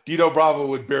lumber, Dino Bravo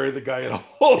would bury the guy in a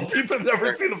hole deep and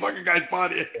never see the fucking guy's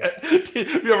body again.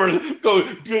 You ever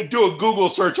go do a Google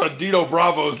search on Dino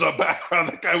Bravo's background?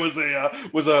 That guy was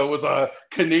a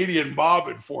Canadian mob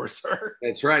enforcer.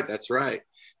 That's right.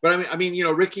 But I mean,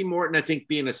 Ricky Morton, I think,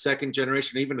 being a second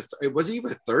generation, was he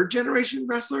even a third generation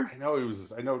wrestler? I know he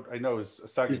was. I know he's a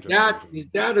second generation. His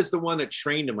dad is the one that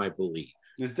trained him, I believe.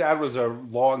 His dad was a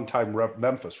longtime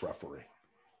Memphis referee.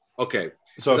 Okay.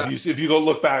 So if you go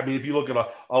look back, I mean, if you look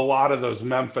at a lot of those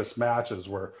Memphis matches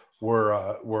were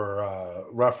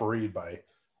refereed by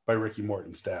Ricky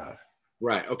Morton's dad.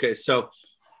 Right. Okay. So,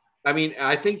 I mean,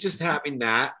 I think just having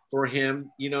that for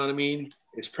him, you know what I mean?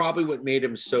 is probably what made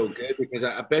him so good, because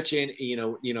I bet you,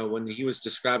 when he was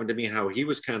describing to me how he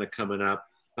was kind of coming up,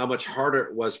 how much harder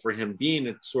it was for him being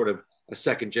a sort of a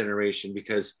second generation,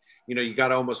 because, you got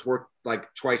to almost work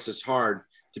like twice as hard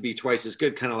to be twice as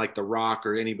good, kind of like The Rock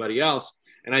or anybody else.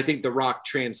 And I think The Rock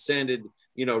transcended,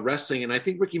 wrestling. And I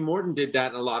think Ricky Morton did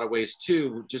that in a lot of ways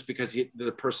too, just because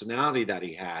the personality that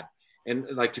he had. And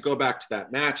like, to go back to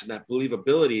that match and that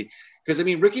believability, because I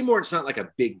mean, Ricky Morton's not like a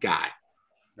big guy.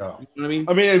 No, you know what I mean?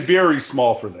 I mean, it's very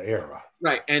small for the era.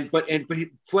 Right. But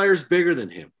Flair's bigger than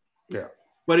him. Yeah.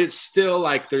 But it's still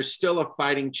like, there's still a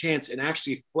fighting chance. And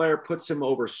actually Flair puts him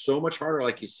over so much harder.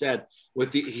 Like you said,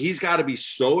 he's got to be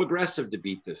so aggressive to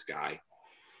beat this guy.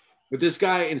 But this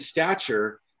guy in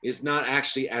stature is not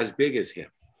actually as big as him.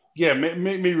 Yeah.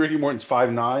 Maybe Ricky Morton's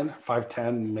 5'9",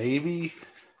 5'10", maybe.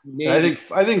 I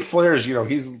think Flair's,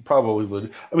 he's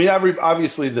probably, I mean,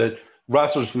 obviously the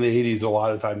wrestlers from the 80s, a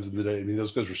lot of times in the day, I mean,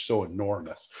 those guys were so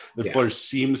enormous. Flair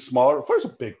seems smaller. Flair's a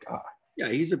big guy. Yeah,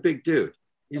 he's a big dude.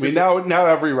 Now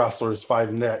every wrestler is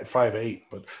 5'8",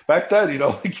 but back then,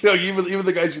 even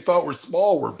the guys you thought were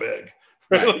small were big.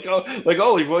 Right? Like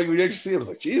Ollie, when you actually see him, it's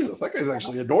like, Jesus, that guy's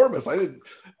actually enormous. I didn't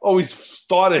always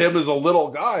thought of him as a little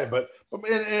guy, but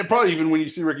probably even when you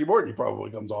see Ricky Morton, he probably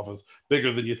comes off as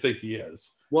bigger than you think he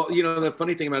is. Well, the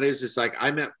funny thing about it is like,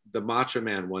 I met the Macho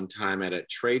Man one time at a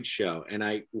trade show, and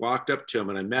I walked up to him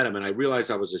and I met him, and I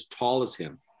realized I was as tall as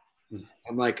him.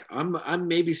 I'm like, I'm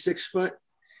maybe 6 foot,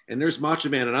 and there's Macho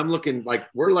Man, and I'm looking like,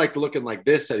 we're like looking like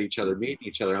this at each other, meeting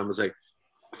each other. I was like,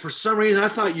 for some reason, I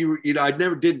thought I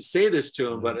never didn't say this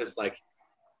to him, but it's like,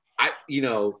 I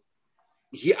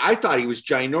thought he was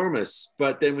ginormous,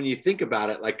 but then when you think about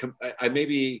it, like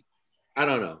I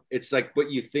don't know. It's like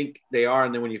what you think they are,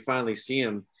 and then when you finally see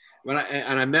him, when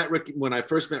I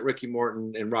first met Ricky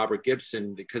Morton and Robert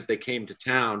Gibson, because they came to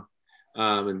town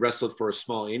and wrestled for a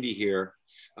small indie here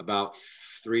about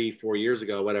 3-4 years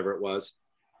ago, whatever it was,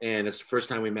 and it's the first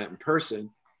time we met in person.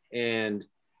 And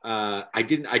I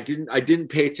didn't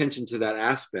pay attention to that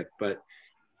aspect, but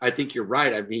I think you're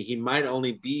right. I mean, he might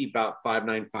only be about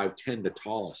 5'9", 5'10", the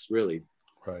tallest, really.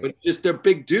 Right. But just they're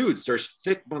big dudes. They're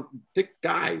thick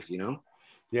guys,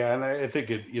 Yeah, and I think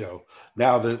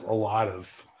now that a lot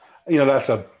of, that's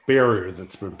a barrier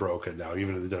that's been broken now,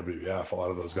 even in the WWF. A lot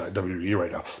of those guys, WWE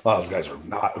right now, a lot of those guys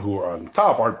who are on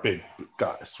top aren't big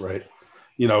guys, right?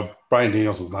 Bryan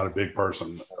Danielson's not a big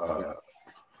person.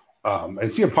 And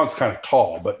CM Punk's kind of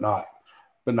tall, but not.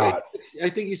 I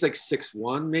think he's like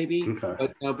 6'1", maybe.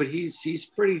 Okay. But he's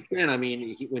pretty thin. I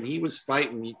mean, when he was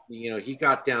fighting, he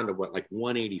got down to like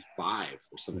 185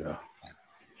 or something. Yeah. Like that.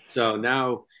 So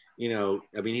now,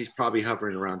 I mean, he's probably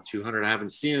hovering around 200. I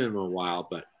haven't seen him in a while,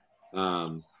 but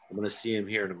I'm going to see him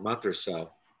here in a month or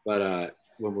so. But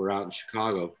when we're out in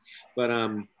Chicago, but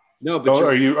no. But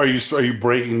are you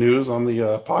breaking news on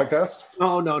the podcast?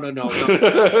 No. No.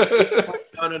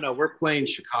 We're playing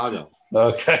Chicago.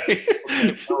 Okay.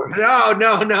 No.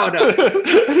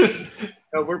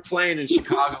 No, we're playing in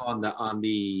Chicago on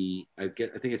the I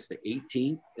think it's the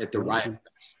 18th at the Riot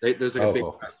Fest. There's like a big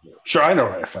festival. Sure, I know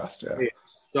Riot Fest. Yeah.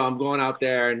 So I'm going out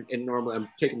there, and normally I'm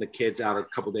taking the kids out a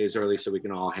couple days early so we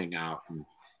can all hang out, and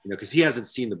because he hasn't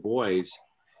seen the boys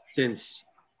since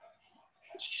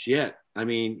I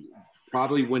mean,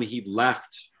 probably when he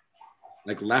left.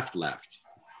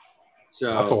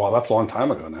 So that's a while. That's a long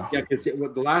time ago now. Yeah, because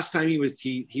the last time he was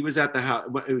at the house.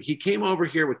 He came over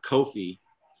here with Kofi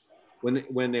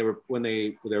when they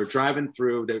were driving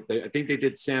through. I think they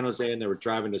did San Jose, and they were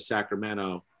driving to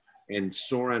Sacramento. And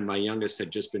Soren, my youngest,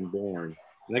 had just been born.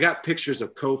 And I got pictures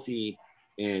of Kofi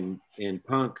and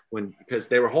Punk because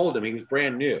they were holding him. He was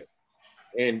brand new,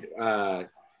 and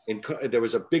there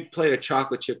was a big plate of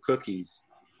chocolate chip cookies.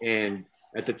 And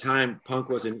at the time, Punk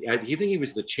wasn't. I think he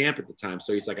was the champ at the time,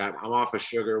 so he's like, "I'm off of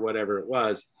sugar, whatever it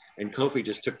was." And Kofi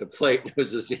just took the plate. It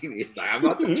was just he's like, "I'm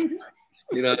not the champ,"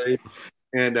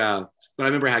 And but I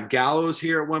remember I had Gallows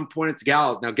here at one point. It's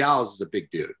Gallows. Now Gallows is a big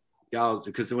dude. Gallows,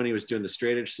 because when he was doing the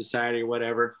Straight Edge Society or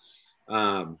whatever,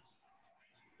 But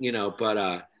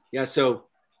yeah. So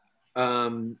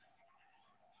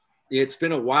it's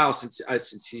been a while since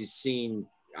he's seen.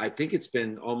 I think it's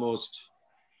been almost.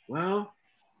 Well.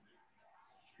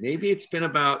 Maybe it's been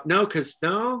about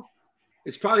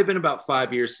it's probably been about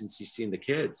 5 years since he's seen the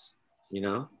kids,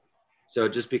 So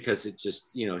just because it's just,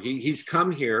 he's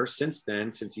come here since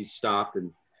then, since he's stopped,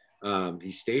 and he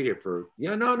stayed here for, he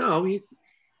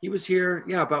was here.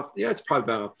 It's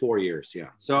probably about 4 years. Yeah.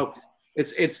 So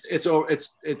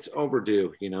it's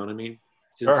overdue. You know what I mean?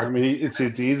 Sure. I mean,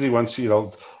 it's easy once,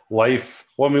 life.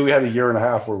 Well, I mean, we had a year and a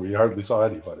half where we hardly saw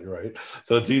anybody, right?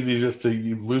 So it's easy just to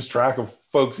you lose track of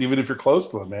folks, even if you're close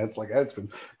to them, man. It's like, it's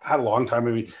been had a long time.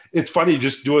 I mean, it's funny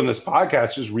just doing this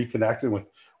podcast, just reconnecting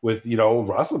with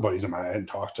wrestling buddies of mine. I hadn't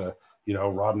talked to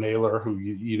Rob Naylor, who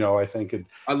I think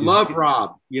I love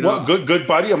Rob. Good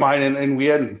buddy of mine, and we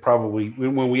hadn't probably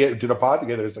when we did a pod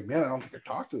together. It's like, man, I don't think I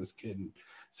talked to this kid in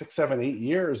 6, 7, 8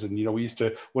 years. And we used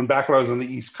to back when I was on the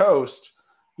East Coast.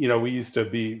 We used to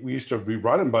be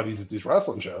running buddies at these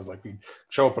wrestling shows. Like we'd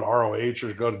show up at ROH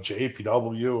or go to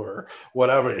JPW or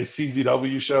whatever,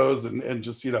 CZW shows and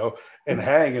just, and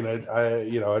hang. And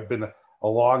it'd been a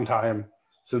long time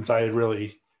since I had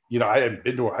really, I haven't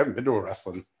been to a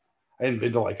wrestling. I hadn't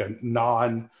been to like a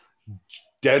non-Denver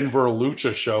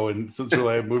lucha show. And since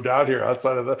really I moved out here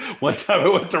outside of the one time I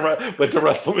went to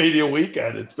WrestleMania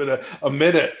weekend, it's been a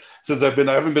minute since I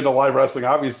haven't been to live wrestling,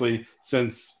 obviously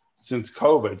since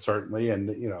COVID, certainly. And,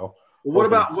 well, what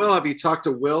about Will? Have you talked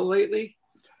to Will lately?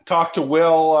 Talked to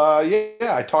Will.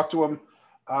 Yeah, I talked to him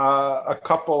about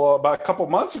a couple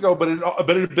months ago, but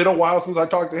it had been a while since I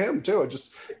talked to him too. It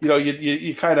just,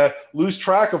 you kind of lose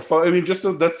track of folks. I mean,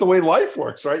 that's the way life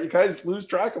works, right? You kind of just lose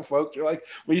track of folks. You're like,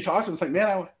 when you talk to them, it's like,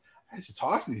 man, I used to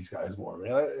talk to these guys more,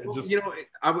 man.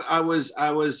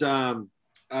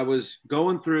 I was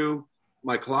going through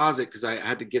my closet because I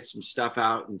had to get some stuff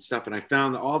out and stuff, and I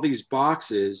found all these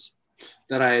boxes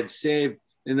that I had saved,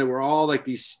 and there were all like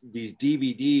these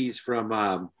DVDs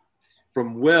from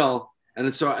Will.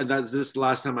 And so this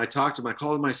last time I talked to him, I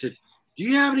called him. I said, "Do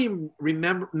you have any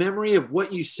memory of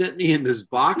what you sent me in this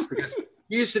box?" Because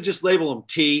he used to just label them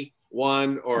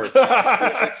T1 or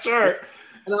sure.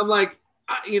 And I'm like,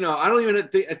 I don't even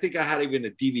I think I had even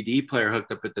a DVD player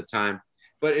hooked up at the time.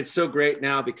 But it's so great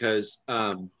now because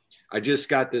I just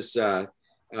got this. I've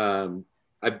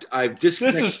just.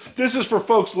 This is for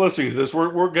folks listening to this.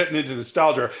 We're getting into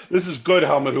nostalgia. This is Good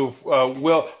Helmet, who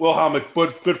Will Helmet,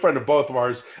 good friend of both of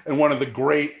ours, and one of the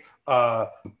great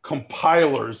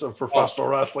compilers of professional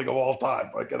wrestling of all time.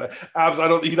 Like,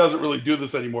 he doesn't really do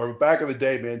this anymore, but back in the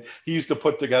day, man, he used to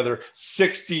put together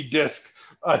 60 disc.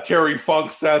 Terry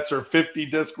Funk sets or 50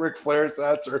 disc Ric Flair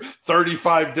sets or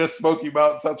 35 disc Smoky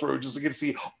Mountain sets where we just get to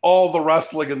see all the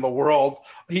wrestling in the world.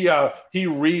 He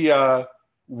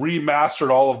remastered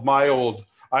all of my old.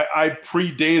 I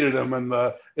predated him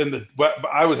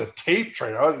I was a tape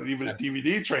trader. I wasn't even a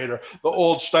DVD trader. The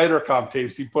old Schneider comp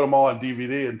tapes, he put them all on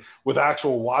DVD and with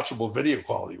actual watchable video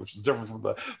quality, which is different from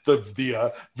the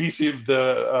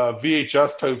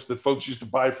VHS tapes that folks used to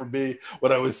buy from me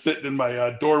when I was sitting in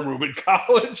my dorm room in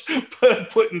college,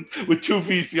 putting with 2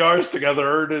 VCRs together,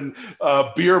 earning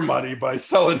beer money by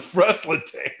selling wrestling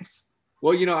tapes.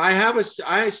 Well,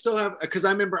 I still have, because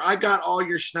I remember I got all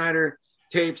your Schneider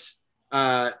tapes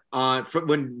from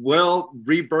when Will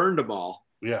reburned them all.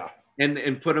 Yeah.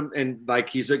 And put them, and like,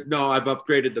 he's like, no, I've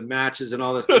upgraded the matches and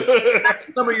all that.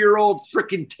 Some of your old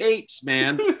freaking tapes,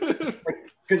 man.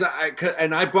 Because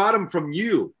I bought them from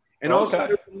you. And also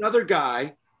there's another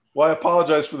guy. Well, I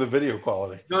apologize for the video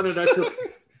quality. No,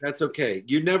 that's okay.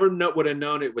 You never would have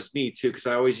known it was me too, because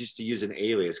I always used to use an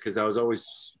alias because I was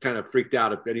always kind of freaked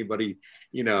out if anybody,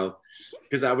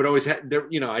 because I would always have,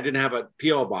 I didn't have a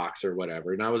PO box or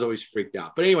whatever, and I was always freaked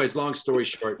out. But anyways, long story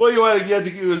short. Well,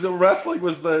 wrestling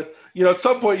was at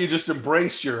some point you just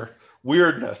embrace your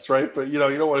weirdness, right? But you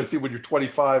don't want to see when you're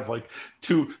 25 like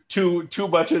too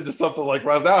much into something like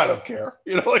right now. I don't care.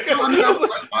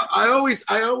 I always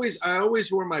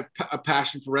wore my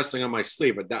passion for wrestling on my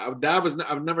sleeve, but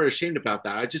I'm never ashamed about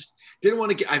that. I just didn't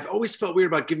want to I've always felt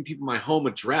weird about giving people my home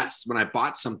address when I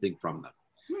bought something from them.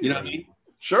 You know what I mean?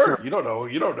 Sure. You don't know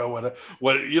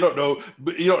what you don't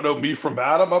know me from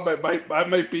Adam. I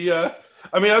might be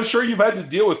I'm sure you've had to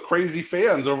deal with crazy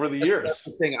fans over the years. That's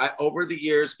the thing. Over the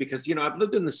years, because I've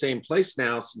lived in the same place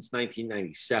now since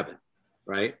 1997,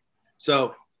 right?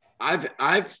 So I've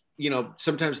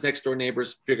sometimes next door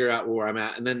neighbors figure out where I'm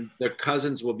at, and then their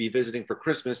cousins will be visiting for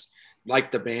Christmas,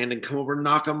 like the band, and come over and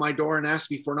knock on my door and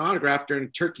ask me for an autograph during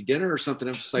turkey dinner or something.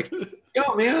 I'm just like,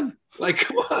 yo, man, like,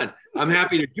 come on. I'm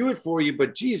happy to do it for you,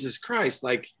 but Jesus Christ,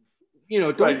 like,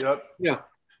 don't, right,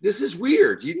 this is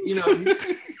weird.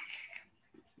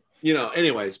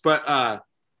 Anyways, but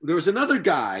there was another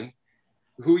guy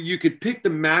who you could pick the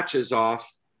matches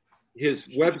off his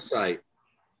website.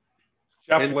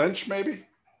 Jeff Lynch, maybe?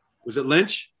 Was it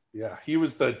Lynch? Yeah, he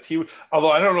was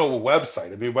although I don't know the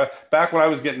website. I mean, back when I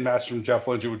was getting matches from Jeff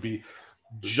Lynch, it would be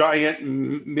giant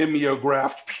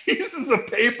mimeographed pieces of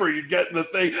paper you'd get in the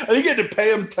thing. I think you had to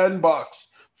pay him $10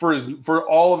 for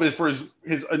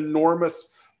his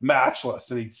enormous match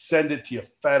list, and he'd send it to you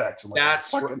FedEx.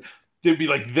 That's it'd be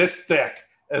like this thick,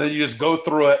 and then you just go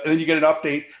through it, and then you get an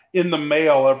update in the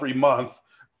mail every month,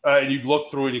 and you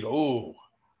look through and you go, "Ooh,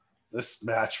 this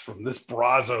match from this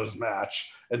Brazos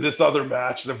match and this other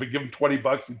match, and if we give them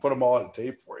 $20 and put them all on a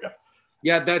tape for you."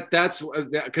 Yeah, that's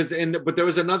because but there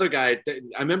was another guy.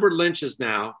 I remember Lynch's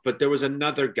now, but there was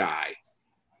another guy.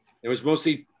 It was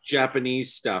mostly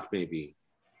Japanese stuff, maybe,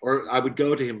 or I would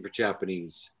go to him for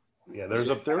Japanese. Yeah, there was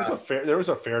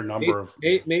a fair number of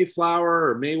Mayflower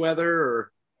or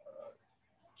Mayweather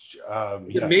or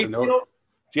Mayfield.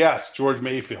 Yes, George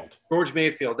Mayfield. George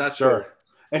Mayfield, that's sure.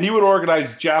 And he would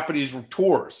organize Japanese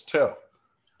tours too.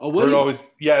 Oh, would he? Always,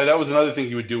 yeah, that was another thing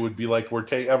he would do. Would be like,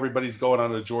 everybody's going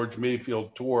on a George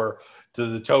Mayfield tour to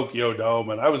the Tokyo Dome,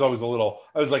 and I was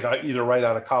like either right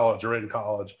out of college or in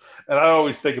college, and I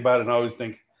always think about it, and I always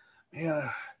think, man,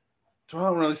 do I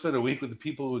really spend a week with the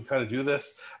people who would kind of do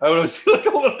this? I would always feel like a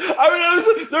little. I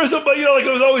mean, there's a like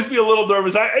I would always be a little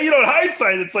nervous. In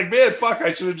hindsight, it's like, man, fuck,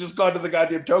 I should have just gone to the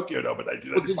goddamn Tokyo Dome in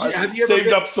 1995, have you saved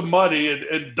up some money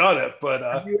and done it. But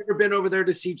have you ever been over there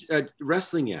to see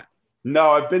wrestling yet?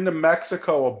 No, I've been to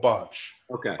Mexico a bunch.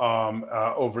 Okay.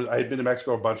 I had been to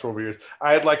Mexico a bunch over years.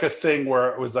 I had like a thing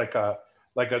where it was there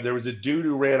was a dude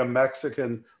who ran a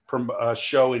Mexican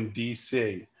show in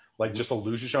DC, like just a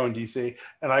lucha show in DC,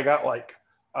 and I got like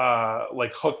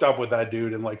hooked up with that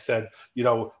dude and like said,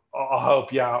 I'll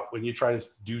help you out when you try to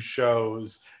do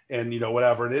shows and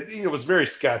whatever. And it was very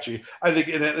sketchy, I think.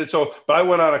 But I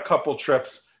went on a couple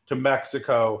trips to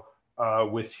Mexico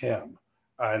with him.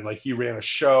 And like he ran a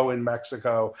show in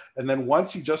Mexico, and then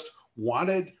once he just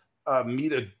wanted me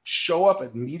to show up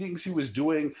at meetings he was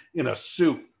doing in a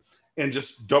suit and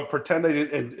just don't pretend I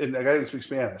didn't. And I didn't speak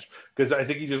Spanish because I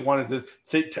think he just wanted to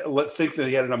think that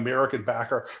he had an American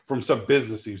backer from some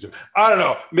business he was doing. I don't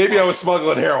know. Maybe I was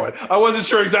smuggling heroin. I wasn't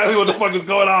sure exactly what the fuck was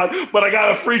going on, but I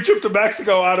got a free trip to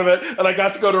Mexico out of it, and I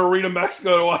got to go to Arena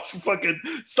Mexico to watch fucking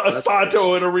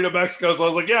Santo in Arena Mexico. So I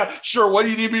was like, yeah, sure. What do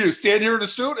you need me to do? Stand here in a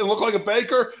suit and look like a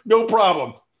banker? No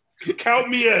problem. Count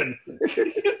me in.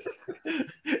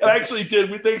 And I actually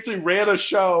did. We actually ran a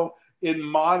show in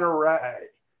Monterey.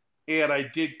 And I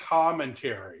did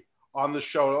commentary on the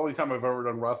show. The only time I've ever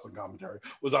done wrestling commentary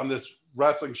was on this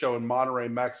wrestling show in Monterey,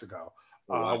 Mexico,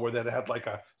 where they had like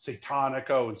a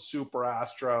Satanico and Super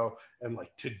Astro and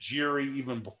like Tajiri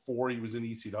even before he was in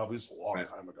ECW. This was a long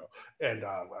time ago. And,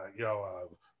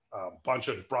 a bunch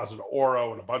of Brazos de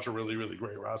Oro and a bunch of really, really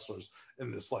great wrestlers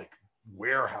in this like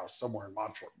warehouse somewhere in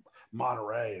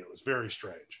Monterey. And it was very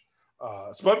strange.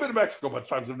 So I've been to Mexico a bunch of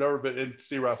times. I've never been in to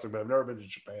see wrestling, but I've never been to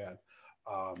Japan.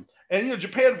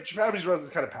 Japanese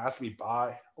wrestling kind of passed me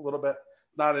by a little bit.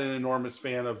 Not an enormous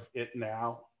fan of it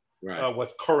now,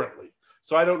 what's currently.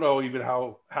 So I don't know even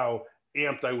how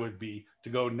amped I would be to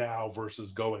go now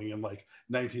versus going in like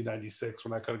 1996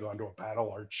 when I could have gone to a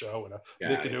Battle Art show and a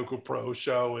Mikinuku Pro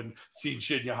show and seen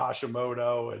Shinya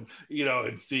Hashimoto and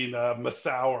and seen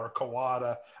Masao or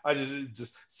Kawada. I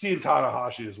just seeing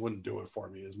Tanahashi just wouldn't do it for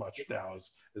me as much now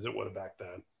as it would have back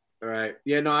then. All right.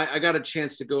 Yeah, no, I got a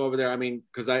chance to go over there. I mean,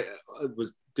 because I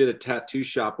did a tattoo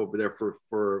shop over there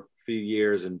for a few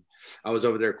years, and I was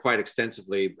over there quite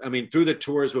extensively. I mean, through the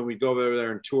tours, when we go over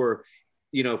there and tour,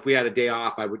 if we had a day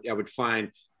off, I would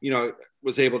find,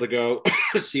 was able to go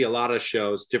see a lot of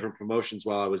shows, different promotions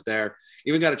while I was there.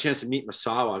 Even got a chance to meet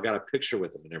Masawa. I got a picture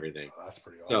with him and everything. Oh, that's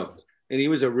pretty awesome. And he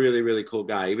was a really, really cool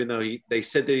guy, even though they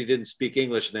said that he didn't speak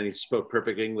English, and then he spoke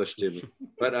perfect English to me.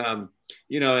 But, and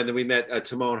then we met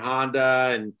Timon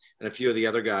Honda and a few of the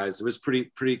other guys. It was pretty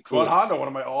cool. Timon Honda, one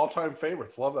of my all-time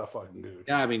favorites. Love that fucking dude.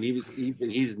 Yeah, I mean,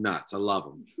 he's nuts. I love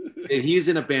him. And he's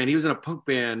in a band. He was in a punk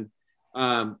band.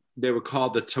 They were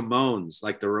called the Timones,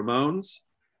 like the Ramones.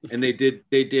 And they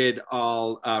did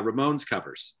all Ramones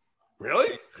covers.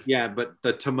 Really? Yeah, but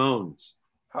the Timones.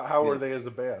 How were they as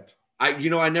a band? I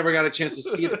never got a chance to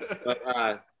see them,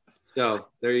 but so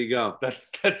there you go.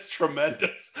 That's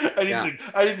tremendous. I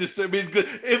need to say. I mean,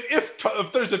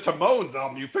 if there's a Timones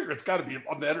album, you figure it's got to be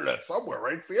on the internet somewhere,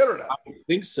 right? It's the internet. I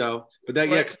think so, but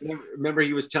cause remember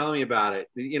he was telling me about it.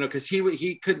 Because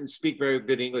he couldn't speak very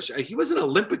good English. He was an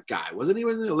Olympic guy, wasn't he?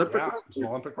 Was an Olympic? Yeah, he was an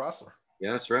Olympic wrestler.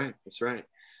 Yeah, that's right.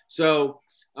 So,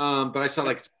 but I saw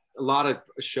like a lot of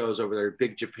shows over there.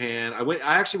 Big Japan.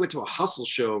 I actually went to a Hustle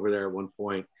show over there at one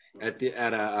point. At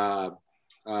a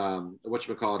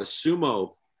whatchamacallit, a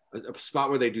sumo, a spot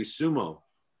where they do sumo.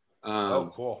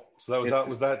 Cool. So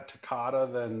was that Takada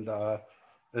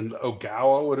then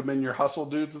Ogawa would have been your Hustle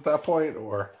dudes at that point,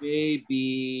 or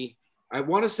maybe I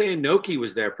want to say Inoki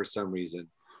was there for some reason.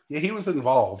 Yeah, he was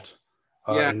involved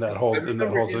in that whole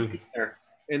thing.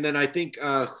 And then I think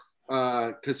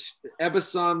because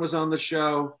Ebasan was on the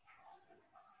show,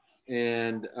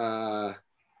 and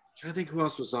trying to think who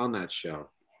else was on that show.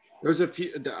 There was a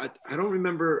few. I don't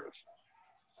remember.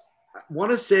 I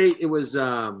want to say it was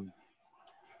uh,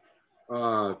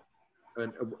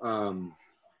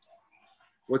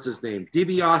 what's his name?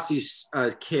 DiBiase's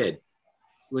kid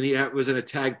when he was in a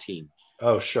tag team.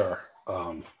 Oh, sure.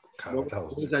 What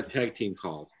was that tag team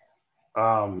called?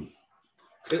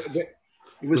 It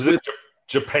was it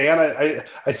Japan?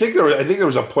 I think there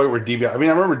was a point where DiBiase. I mean,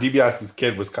 I remember DiBiase's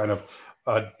kid was kind of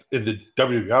in the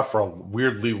WWF for a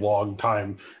weirdly long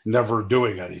time, never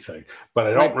doing anything. But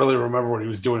I don't really remember what he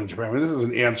was doing in Japan. I mean, this is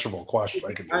an answerable question.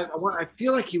 I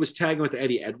feel like he was tagging with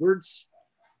Eddie Edwards.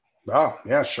 Oh,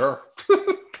 yeah, sure.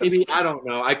 Maybe, I don't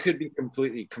know. I could be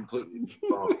completely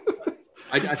wrong.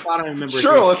 I thought I remember.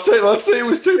 Sure, let's say he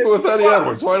was tagging with Eddie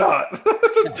Edwards. Why not?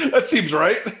 That seems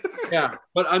right. Yeah,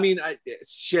 but I mean,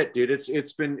 shit, dude,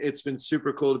 it's been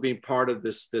super cool to be part of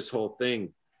this whole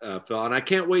thing, Phil, and I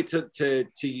can't wait to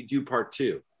do part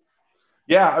 2.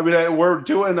 Yeah, I mean, we're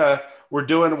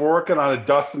working on a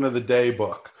Dustin of the Day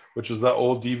book, which was the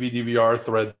old DVD-VR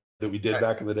thread that we did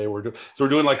back in the day. We're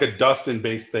doing like a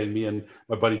Dustin-based thing. Me and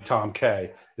my buddy Tom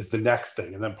K is the next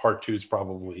thing, and then part 2 is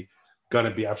probably going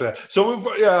to be after that.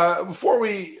 So before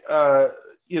we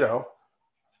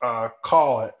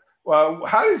call it,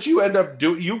 how did you end up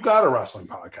doing? You got a wrestling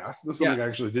podcast. This is something I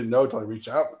actually didn't know until I reached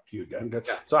out to you again. Yeah.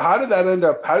 So how did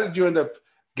you end up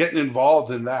getting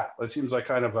involved in that? It seems like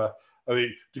kind of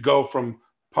to go from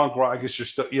punk rock. I guess you're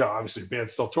still, obviously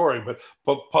band's still touring, but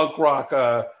punk rock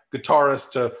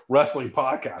guitarist to wrestling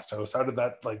podcast host. How did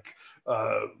that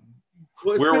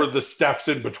where were the steps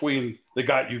in between that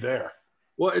got you there?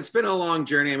 Well, it's been a long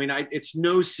journey. I mean, it's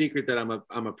no secret that I'm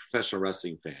a professional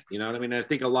wrestling fan. You know what I mean? I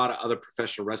think a lot of other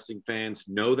professional wrestling fans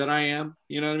know that I am.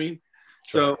 You know what I mean?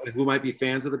 Sure. So who might be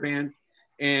fans of the band.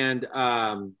 And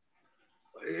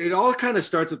it all kind of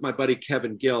starts with my buddy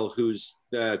Kevin Gill, who's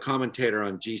the commentator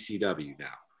on GCW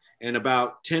now. And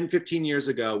about 10, 15 years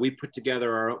ago, we put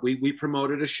together we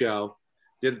promoted a show,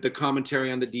 did the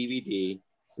commentary on the DVD.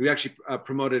 We actually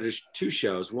promoted 2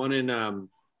 shows, one in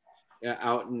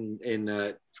out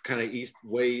in kind of east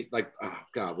way, like, oh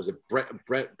God, was it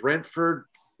Brentford?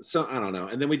 So I don't know.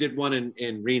 And then we did one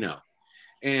in Reno.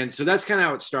 And so that's kind of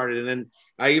how it started. And then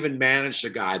I even managed a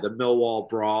guy, the Millwall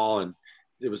Brawl, and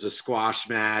it was a squash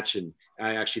match. And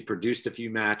I actually produced a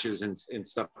few matches and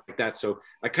stuff like that. So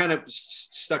I kind of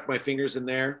stuck my fingers in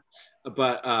there,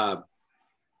 but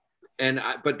then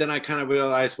I kind of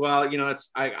realized, well,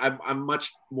 I'm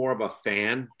much more of a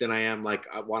fan than I am like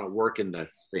I want to work in the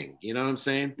thing. You know what I'm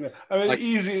saying? Yeah. I mean,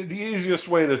 the easiest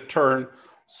way to turn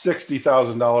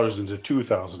 $60,000 into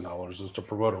 $2,000 is to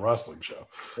promote a wrestling show.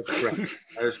 That's correct.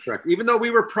 That is correct. Even though we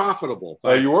were profitable.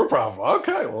 You were profitable.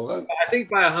 Okay, well, I think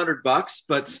by $100,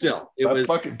 but still, that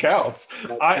fucking counts.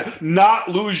 Not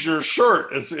lose your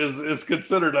shirt is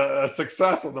considered a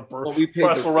success in the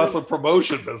professional wrestling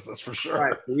promotion business for sure.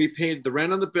 Right. We paid the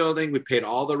rent on the building. We paid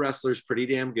all the wrestlers pretty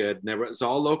damn good. It was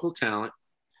all local talent.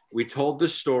 We told the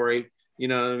story. You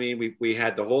know what I mean? We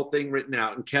had the whole thing written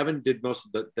out, and Kevin did most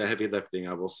of the heavy lifting,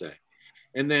 I will say.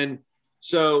 And then,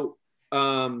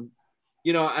 and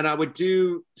I would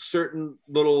do certain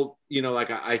little,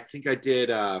 like I think I did,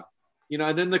 and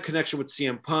then the connection with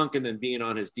CM Punk, and then being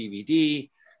on his DVD,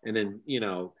 and then,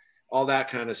 all that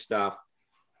kind of stuff.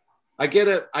 I get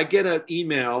an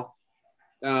email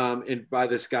by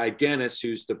this guy, Dennis,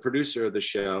 who's the producer of the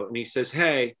show. And he says,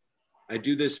 hey, I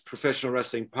do this professional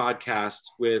wrestling podcast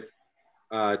with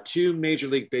 2 Major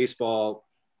League Baseball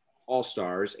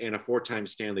All-Stars and a 4-time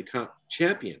Stanley Cup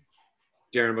champion,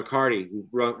 Darren McCarty, who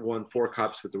won 4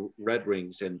 cups with the Red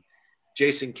Wings, and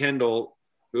Jason Kendall,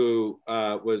 who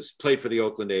played for the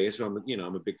Oakland A's. So I'm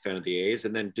a big fan of the A's,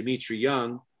 and then Dimitri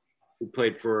Young, who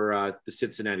played for the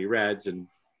Cincinnati Reds and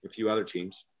a few other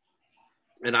teams.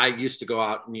 And I used to go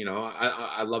out and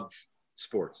I love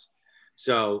sports,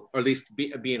 so, or at least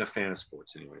being a fan of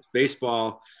sports, anyways.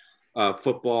 Baseball.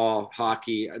 Football,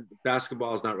 hockey,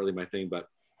 basketball is not really my thing, but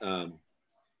the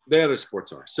other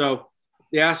sports are. So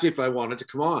they asked me if I wanted to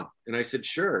come on, and I said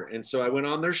sure. And so I went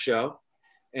on their show,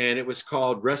 and it was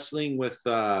called Wrestling with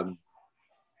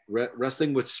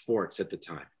Sports at the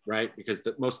time, right? Because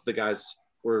most of the guys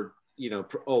were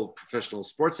old professional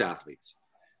sports athletes.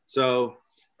 So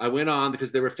I went on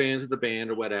because they were fans of the band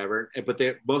or whatever, but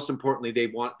most importantly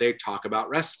they talk about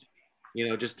wrestling,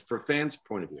 just for fans'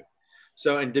 point of view.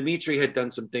 So, and Dimitri had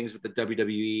done some things with the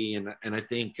WWE, and I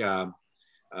think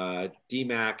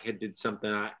D-Mac had did something.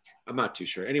 I'm not too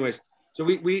sure. Anyways, so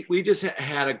we just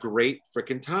had a great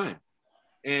freaking time.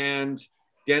 And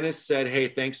Dennis said, hey,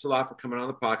 thanks a lot for coming on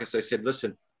the podcast. I said,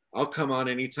 listen, I'll come on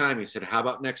anytime. He said, how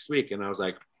about next week? And I was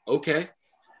like, okay.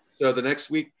 So the next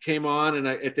week came on, and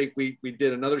I think we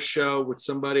did another show with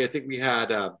somebody. I think we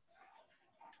had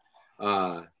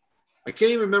I can't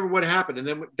even remember what happened.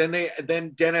 And then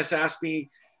Dennis asked me,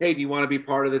 "Hey, do you want to be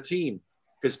part of the team?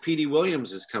 Because Petey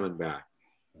Williams is coming back."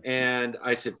 And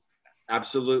I said,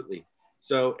 "Absolutely."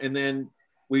 So, and then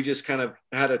we just kind of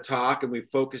had a talk, and we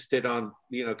focused it on,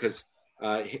 because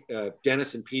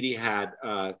Dennis and Petey had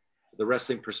the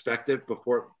Wrestling Perspective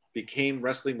before it became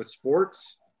Wrestling with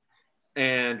Sports.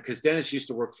 And because Dennis used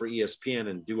to work for ESPN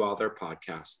and do all their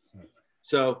podcasts.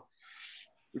 So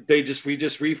we just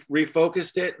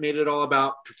refocused it, made it all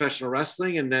about professional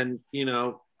wrestling. And then,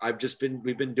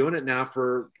 we've been doing it now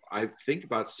for, I think,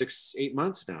 about 6-8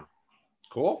 months now.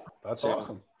 Cool. That's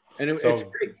awesome. And it's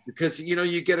great because,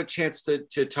 you get a chance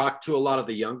to talk to a lot of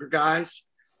the younger guys,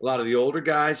 a lot of the older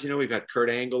guys. We've had Kurt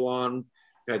Angle on,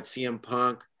 we've had CM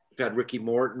Punk, we've had Ricky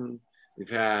Morton, we've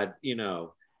had,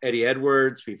 Eddie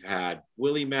Edwards, we've had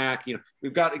Willie Mack,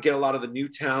 we've got to get a lot of the new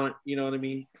talent, you know what I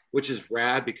mean? Which is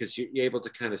rad because you're able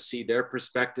to kind of see their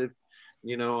perspective,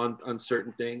 on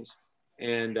certain things.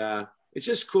 And it's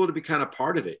just cool to be kind of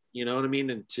part of it, you know what I mean?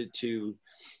 And to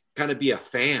kind of be a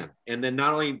fan, and then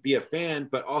not only be a fan,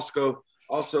 but also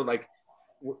like,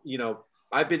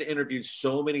 I've been interviewed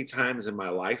so many times in my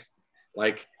life.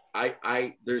 Like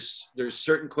there's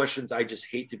certain questions I just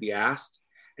hate to be asked.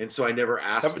 And so I never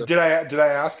asked them. Did I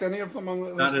ask any of them on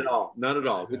this? Not at all.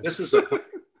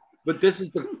 But this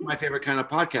was my favorite kind of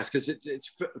podcast because it's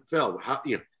Phil.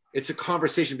 It's a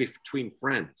conversation between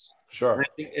friends. Sure.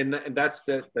 And that's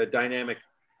the dynamic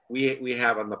we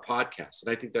have on the podcast. And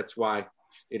I think that's why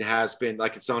it has been,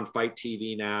 like, it's on Fight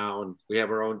TV now, and we have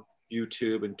our own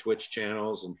YouTube and Twitch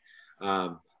channels. And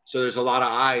so there's a lot of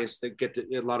eyes that get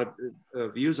a lot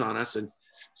of views on us. And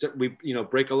so we,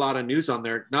 break a lot of news on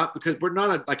there, not because we're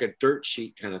not like a dirt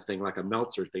sheet kind of thing, like a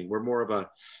Meltzer thing. We're more of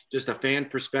just a fan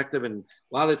perspective. And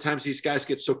a lot of the times these guys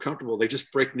get so comfortable, they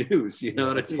just break news, what I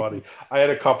mean? It's funny. I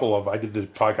did the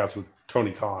podcast with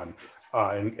Tony Khan.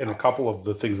 And a couple of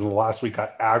the things in the last week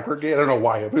got aggregated. I don't know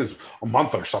why. It was a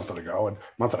month or something ago, and a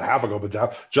month and a half ago,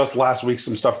 but just last week,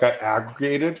 some stuff got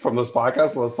aggregated from those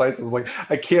podcasts, those sites. It's like,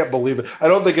 I can't believe it. I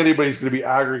don't think anybody's going to be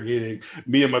aggregating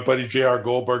me and my buddy J.R.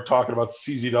 Goldberg talking about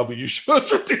CZW shows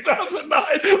from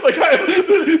 2009. Like,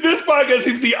 this podcast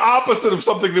seems the opposite of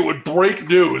something that would break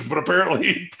news, but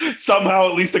apparently somehow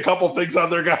at least a couple things on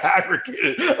there got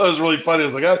aggregated. That was really funny. I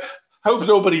was like, I hope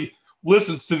nobody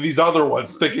listens to these other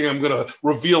ones thinking I'm going to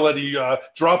reveal any,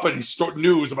 drop any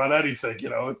news about anything,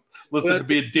 Listen to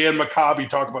me and Dan Maccabi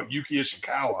talk about Yuki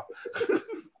Ishikawa.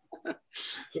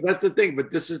 So that's the thing, but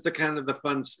this is the kind of the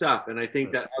fun stuff. And I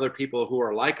think that other people who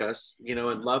are like us,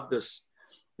 and love this,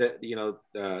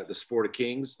 the Sport of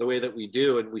Kings, the way that we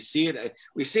do, and we see it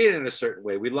in a certain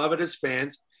way. We love it as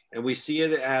fans, and we see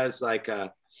it as like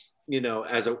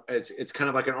it's kind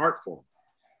of like an art form,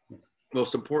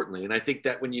 most importantly. And I think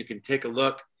that when you can take a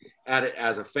look at it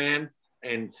as a fan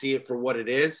and see it for what it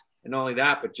is, and not only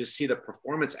that, but just see the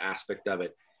performance aspect of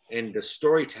it and the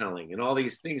storytelling and all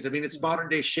these things. I mean, it's modern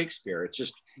day Shakespeare. It's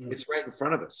just, it's right in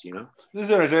front of us, This is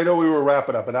interesting. I know we were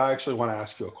wrapping up, and I actually want to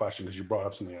ask you a question because you brought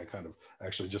up something I kind of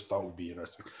actually just thought would be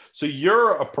interesting. So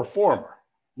you're a performer.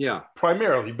 Yeah.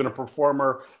 Primarily, you've been a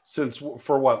performer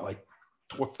for what, like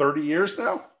 30 years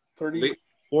now? 30?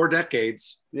 4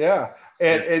 decades. Yeah.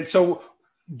 And so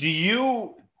do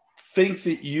you think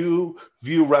that you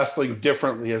view wrestling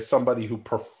differently as somebody who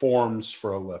performs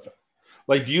for a living?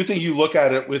 Like, do you think you look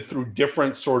at it through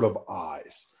different sort of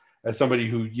eyes as somebody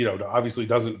who, obviously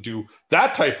doesn't do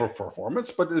that type of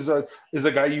performance, but is a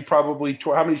guy you probably,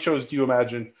 how many shows do you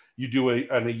imagine you do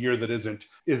in a year that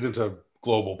isn't a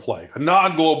global play, a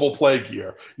non-global plague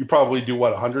year? You probably do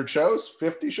 100 shows,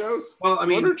 50 shows? Well, I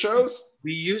mean, 200 shows?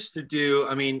 We used to do,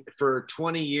 for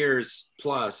 20 years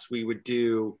plus, we would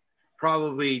do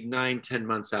probably 9-10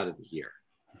 months out of the year.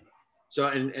 So,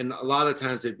 and a lot of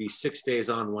times it'd be 6 days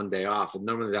on, 1 day off. And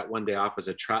normally that 1 day off was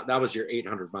that was your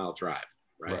 800-mile drive,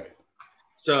 right?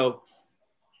 So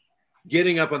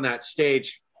getting up on that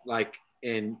stage, like,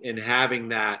 and having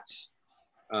that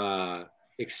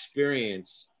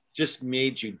experience just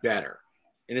made you better.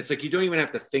 And it's like, you don't even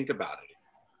have to think about it.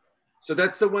 So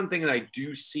that's the one thing that I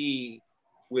do see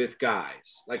with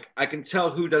guys. Like, I can tell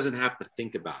who doesn't have to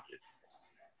think about it.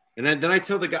 And then I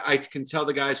can tell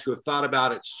the guys who have thought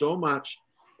about it so much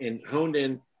and honed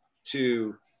in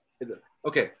to,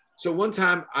 okay. So one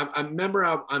time I remember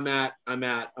I'm at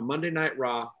a Monday Night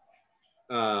Raw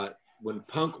when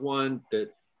Punk won the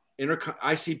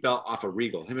IC belt off of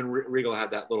Regal. Him and Regal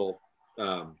had that little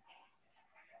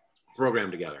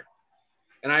program together.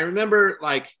 And I remember,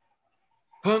 like,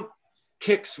 Punk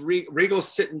kicks Regal's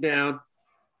sitting down,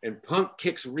 and Punk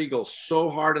kicks Regal so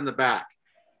hard in the back,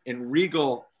 and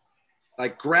Regal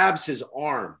like grabs his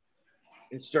arm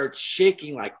and starts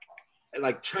shaking, like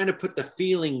trying to put the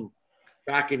feeling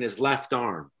back in his left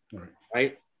arm,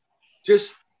 right?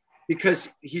 Just because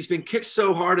he's been kicked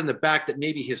so hard in the back that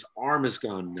maybe his arm has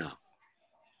gone numb,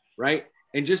 right?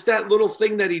 And just that little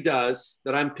thing that he does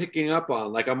that I'm picking up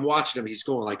on, like I'm watching him, he's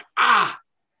going like, ah,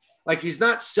 like he's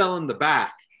not selling the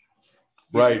back.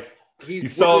 Right.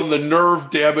 He's selling the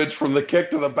nerve damage from the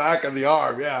kick to the back of the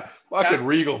arm. Yeah. Fucking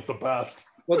Regal's the best.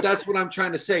 Well, that's what I'm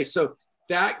trying to say. So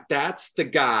that's the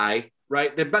guy,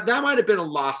 right? But that might have been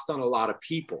lost on a lot of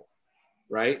people,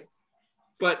 right?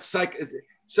 But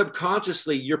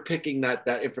subconsciously, you're picking that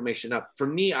information up. For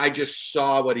me, I just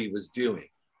saw what he was doing.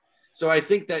 So I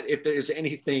think that if there's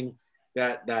anything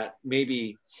that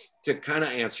maybe to kind of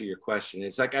answer your question,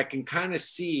 it's like I can kind of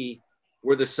see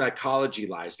where the psychology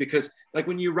lies, because like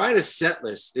when you write a set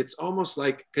list, it's almost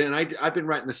like, and I've been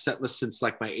writing the set list since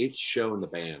like my 8th show in the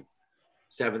band,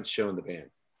 7th show in the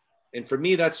band. And for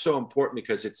me, that's so important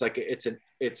because it's like, it's an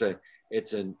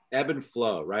ebb and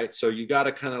flow, right? So you got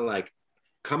to kind of like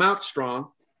come out strong,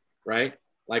 right?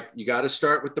 Like you got to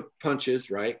start with the punches,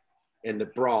 right? And the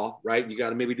brawl, right? You got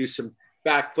to maybe do some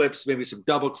backflips, maybe some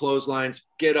double clotheslines,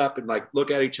 get up and like look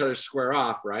at each other, square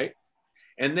off, right?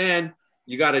 And then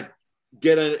you got to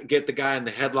get the guy in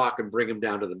the headlock and bring him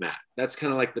down to the mat. That's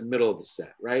kind of like the middle of the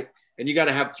set, right? And you got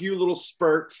to have a few little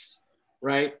spurts,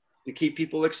 right, to keep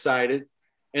people excited.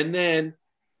 And then,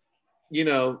 you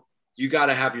know, you got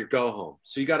to have your go home.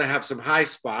 So you got to have some high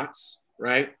spots,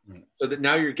 right? So that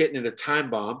now you're getting in a time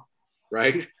bomb,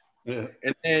 right? Yeah.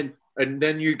 And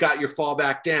then you got your fall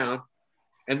back down.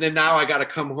 And then now I got to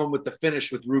come home with the finish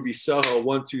with Ruby Soho.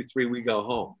 1, 2, 3, we go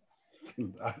home.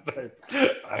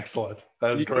 Excellent.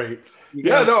 That's great.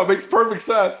 Yeah, no, it makes perfect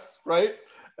sense, right?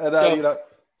 And you know,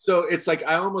 so it's like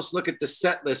I almost look at the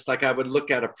set list like I would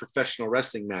look at a professional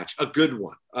wrestling match, a good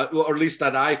one, or at least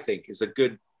that I think is a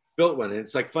good built one. And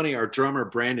it's like funny, our drummer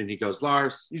Brandon, he goes,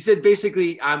 Lars, he said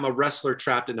basically I'm a wrestler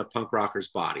trapped in a punk rocker's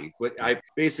body. What I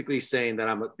basically saying that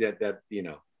I'm that you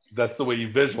know. That's the way you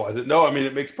visualize it. No, I mean,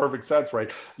 it makes perfect sense, right?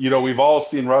 You know, we've all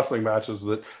seen wrestling matches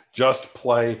that just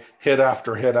play hit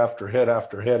after hit after hit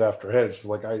after hit after hit. It's just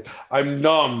like I'm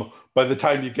numb by the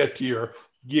time you get to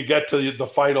the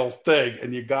final thing,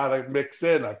 and you gotta mix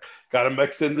in. I gotta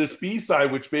mix in this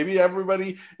B-side, which maybe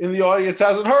everybody in the audience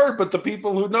hasn't heard, but the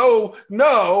people who know,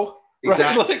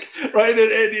 exactly. Right? Like, right,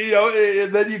 and you know,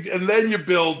 and then you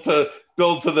build to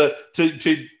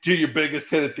your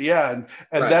biggest hit at the end,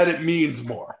 and then it means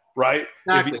more. Right.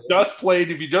 Exactly.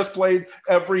 If you just played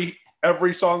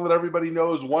every song that everybody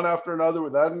knows one after another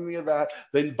without any of that,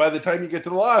 then by the time you get to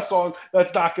the last song,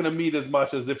 that's not going to mean as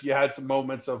much as if you had some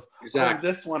moments of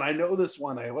this one. I know this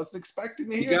one. I wasn't expecting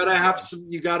to hear. You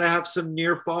gotta have some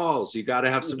near falls. You gotta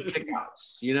have some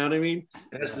kickouts. You know what I mean?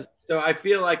 So I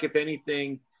feel like if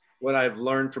anything, what I've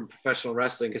learned from professional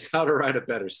wrestling is how to write a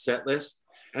better set list.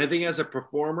 And I think as a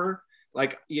performer,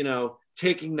 like, you know,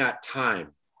 taking that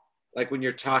time, like when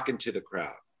you're talking to the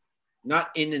crowd, not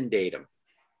inundate them,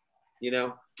 you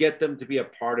know, get them to be a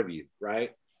part of you,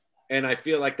 right? And I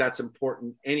feel like that's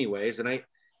important anyways. And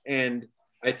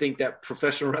I think that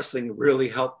professional wrestling really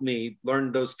helped me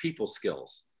learn those people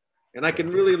skills. And I can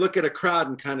really look at a crowd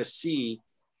and kind of see,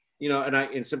 you know,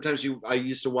 and sometimes I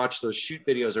used to watch those shoot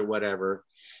videos or whatever,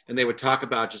 and they would talk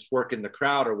about just working the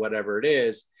crowd or whatever it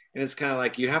is. And it's kind of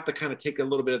like you have to kind of take a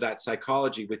little bit of that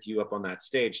psychology with you up on that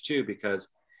stage too, because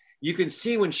you can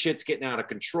see when shit's getting out of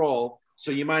control. So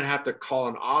you might have to call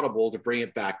an audible to bring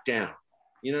it back down.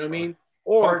 You know what I mean?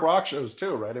 Or punk rock shows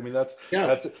too, right? I mean, that's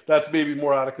maybe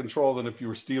more out of control than if you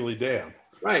were Steely Dan.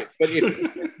 Right. But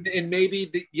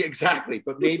exactly.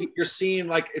 But maybe you're seeing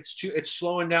like it's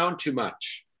slowing down too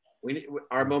much.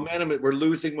 Our momentum, we're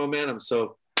losing momentum.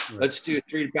 So let's do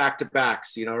 3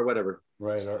 back-to-backs, you know, or whatever.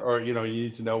 Right. Or you know, you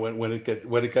need to know when it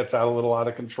gets a little out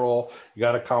of control, you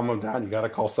got to calm them down. You got to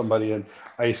call somebody an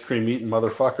ice cream eating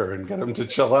motherfucker and get them to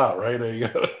chill out. Right. You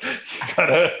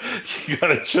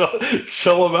gotta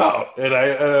chill them out. And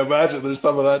I imagine there's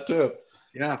some of that too.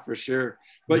 Yeah, for sure.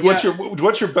 But what's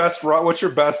your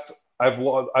best I've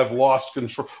lost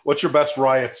control. What's your best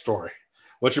riot story?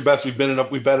 What's your best? We've been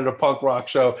at a punk rock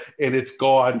show and it's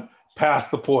gone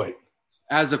past the point.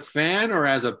 As a fan or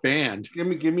as a band? Give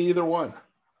me either one.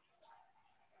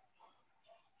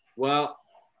 Well,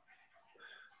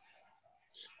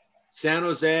 San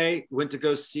Jose, went to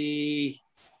go see,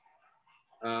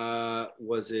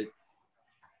 was it,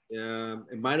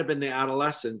 it might have been the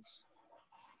Adolescents,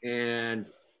 and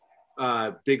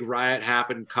big riot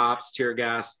happened, cops, tear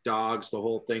gas, dogs, the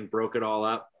whole thing, broke it all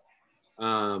up.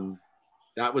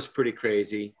 That was pretty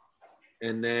crazy.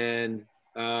 And then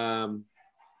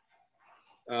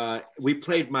we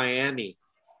played Miami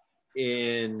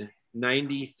in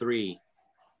 '93.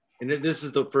 And this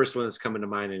is the first one that's coming to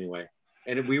mind anyway.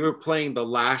 And we were playing the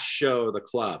last show of the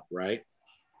club, right?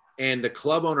 And the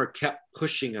club owner kept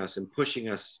pushing us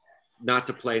not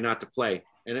to play.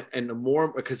 And the more,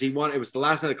 because it was the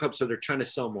last night of the club, so they're trying to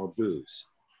sell more booze,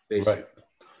 basically.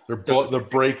 Right. They're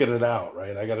breaking it out,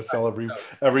 right? I got to sell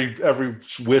every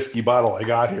whiskey bottle I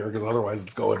got here, because otherwise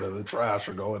it's going to the trash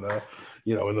or going to,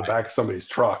 in the back of somebody's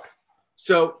truck.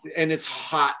 So, and it's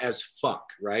hot as fuck,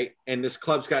 right? And this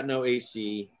club's got no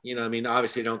AC,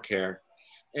 obviously don't care.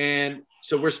 And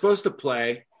so we're supposed to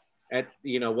play at,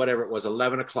 whatever it was,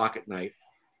 11 o'clock at night.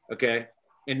 Okay.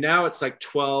 And now it's like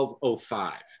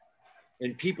 12:05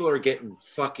 and people are getting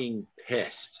fucking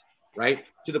pissed, right?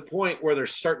 To the point where they're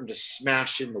starting to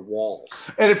smash in the walls.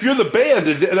 And if you're the band,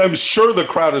 and I'm sure the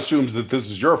crowd assumes that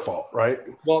this is your fault, right?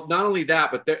 Well, not only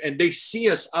that, but they see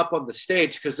us up on the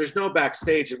stage because there's no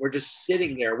backstage, and we're just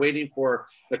sitting there waiting for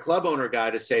the club owner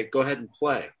guy to say, "Go ahead and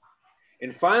play."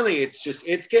 And finally,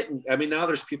 it's getting. Now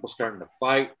there's people starting to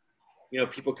fight,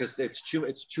 people, because it's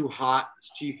too hot,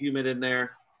 it's too humid in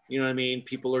there. You know what I mean?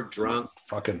 People are drunk.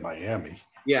 Fucking Miami.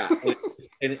 Yeah,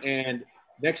 and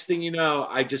next thing you know,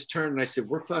 I just turned and I said,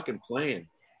 "We're fucking playing."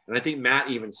 And I think Matt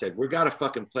even said, "We got to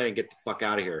fucking play and get the fuck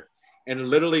out of here." And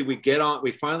literally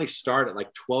we finally start at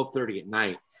like 12:30 at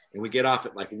night and we get off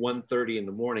at like 1:30 in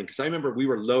the morning. Cause I remember we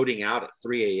were loading out at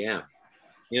 3 a.m.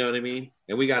 You know what I mean?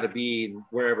 And we got to be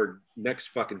wherever next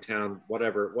fucking town,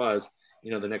 whatever it was,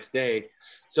 the next day.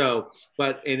 So,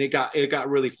 and it got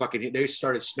really fucking, they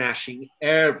started smashing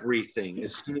everything.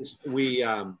 As soon as we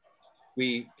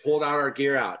pulled our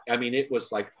gear out. It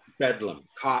was like bedlam.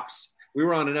 Cops. We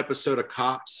were on an episode of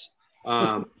Cops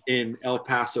in El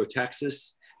Paso,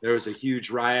 Texas. There was a huge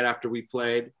riot after we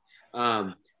played.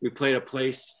 We played a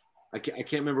place. I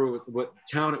can't remember what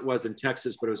town it was in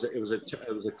Texas, but it was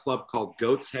a club called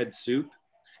Goat's Head Soup,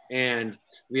 and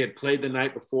we had played the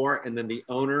night before, and then the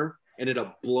owner ended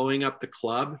up blowing up the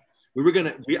club. I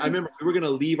remember we were gonna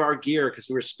leave our gear because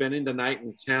we were spending the night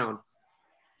in town.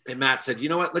 And Matt said, "You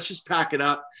know what? Let's just pack it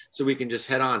up so we can just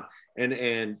head on."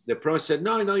 And the pro said,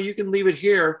 No, you can leave it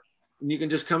here and you can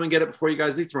just come and get it before you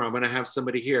guys leave tomorrow. I'm going to have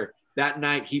somebody here. That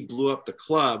night he blew up the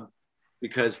club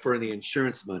because for the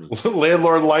insurance money.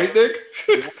 Landlord Lightning?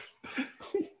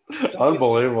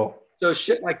 Unbelievable. So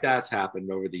shit like that's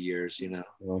happened over the years,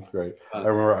 Well, that's great. I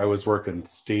remember I was working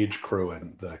stage crew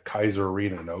in the Kaiser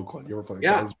Arena in Oakland. You ever played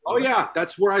Kaiser? Oh yeah,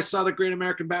 that's where I saw the Great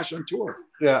American Bash on tour.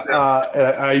 Yeah,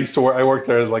 and I worked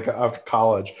there as after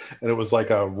college, and it was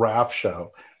like a rap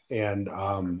show, and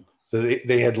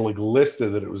they had like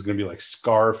listed that it was going to be like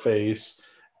Scarface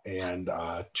and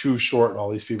Too Short and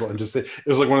all these people, and it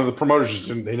was like one of the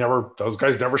promoters, and those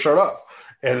guys never showed up.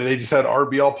 And they just had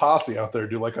RBL Posse out there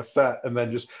do like a set, and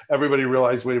then just everybody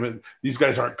realized, wait a minute, these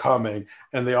guys aren't coming,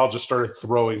 and they all just started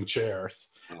throwing chairs.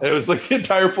 And it was like the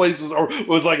entire place was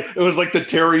like the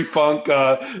Terry Funk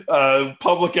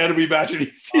Public Enemy match in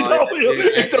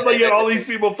ECW, except like you had all these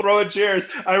people throwing chairs.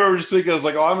 I remember just thinking, I was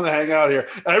like, "Oh, I'm gonna hang out here."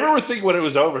 And I remember thinking when it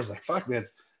was over, I was like, "Fuck, man."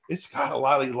 It's got a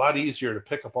lot easier to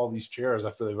pick up all these chairs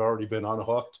after they've already been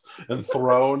unhooked and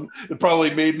thrown. It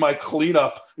probably made my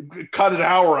cleanup, cut an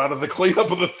hour out of the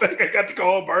cleanup of the thing. I got to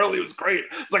go home early. It was great.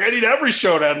 It's like, I need every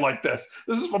show to end like this.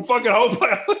 This is from fucking home.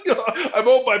 I'm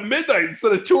home by midnight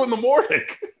instead of 2 a.m.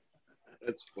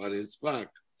 That's funny as fuck.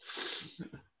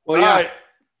 Well, yeah. All right.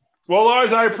 Well,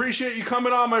 Lars, I appreciate you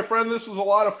coming on, my friend. This was a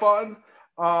lot of fun.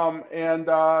 You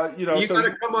got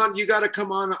to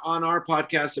come on our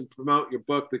podcast and promote your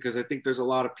book, because I think there's a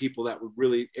lot of people that would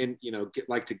really,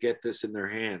 like to get this in their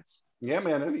hands. Yeah,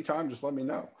 man. Anytime, just let me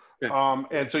know. Yeah.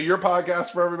 And so your podcast,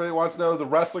 for everybody who wants to know, the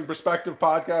Wrestling Perspective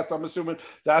podcast, I'm assuming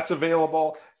that's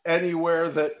available anywhere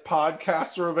that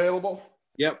podcasts are available.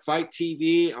 Yep. Fight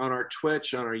TV on our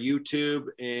Twitch, on our YouTube.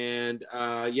 And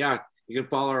you can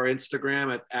follow our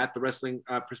Instagram at the Wrestling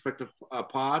Perspective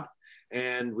Pod.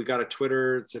 And we got a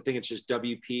Twitter. I think it's just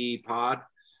WP Pod.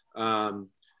 Come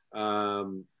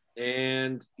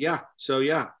and check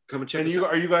us out.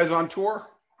 Are you guys on tour?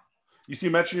 You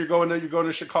mentioned you're going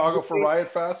to Chicago for Riot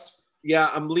Fest. Yeah,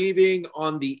 I'm leaving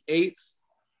on the 8th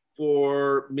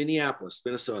for Minneapolis,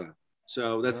 Minnesota.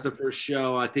 So that's the first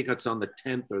show. I think it's on the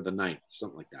 10th or the 9th,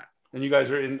 something like that. And you guys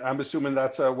are in. I'm assuming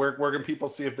that's where can people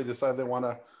see if they decide they want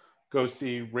to go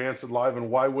see Rancid live, and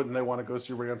why wouldn't they want to go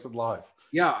see Rancid live?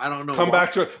 Yeah, I don't know. Come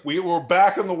back to it. We're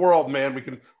back in the world, man. We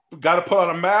got to put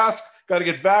on a mask, got to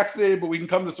get vaccinated, but we can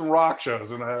come to some rock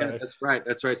shows. And that's right.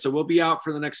 So we'll be out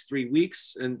for the next 3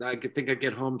 weeks, and I think I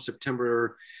get home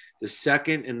September the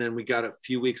 2nd, and then we got a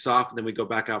few weeks off, and then we go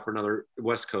back out for another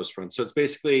West Coast run. So it's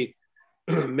basically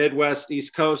Midwest,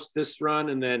 East Coast this run,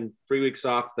 and then 3 weeks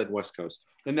off, then West Coast.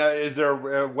 And is there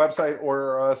a website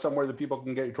or somewhere that people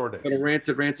can get your tour dates? Go to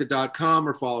rantedrancid.com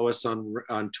or follow us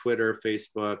on Twitter,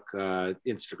 Facebook,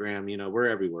 Instagram. You know, we're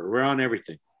everywhere. We're on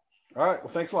everything. All right.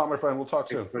 Well, thanks a lot, my friend. We'll talk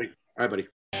soon. All right, buddy.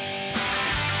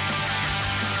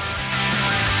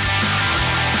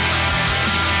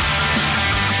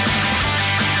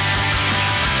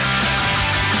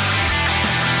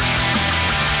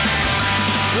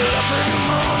 Up in the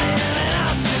morning and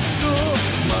out to school.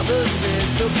 Mother says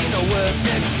there'll be no work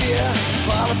next year.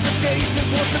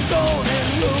 Qualifications was the golden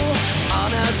rule.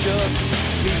 On our just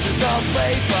pieces of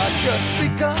paper. Just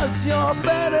because you're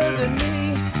better than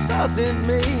me doesn't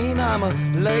mean I'm a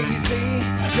lazy.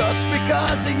 Just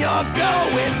because you're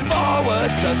going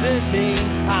forwards doesn't mean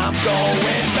I'm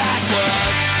going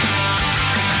backwards.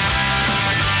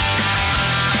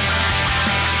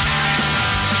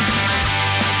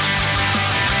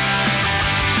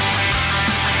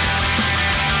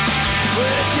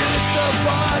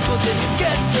 Well, then you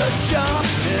get the job.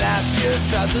 Last year's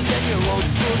trousers and your old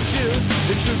school shoes.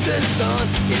 The truth is, son,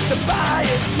 it's a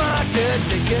buyer's market.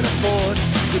 They can afford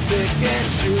to pick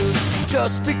and choose.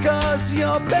 Just because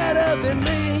you're better than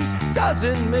me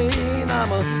doesn't mean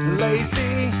I'm a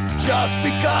lazy. Just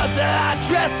because I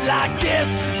dress like this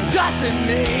doesn't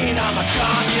mean I'm a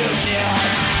communist.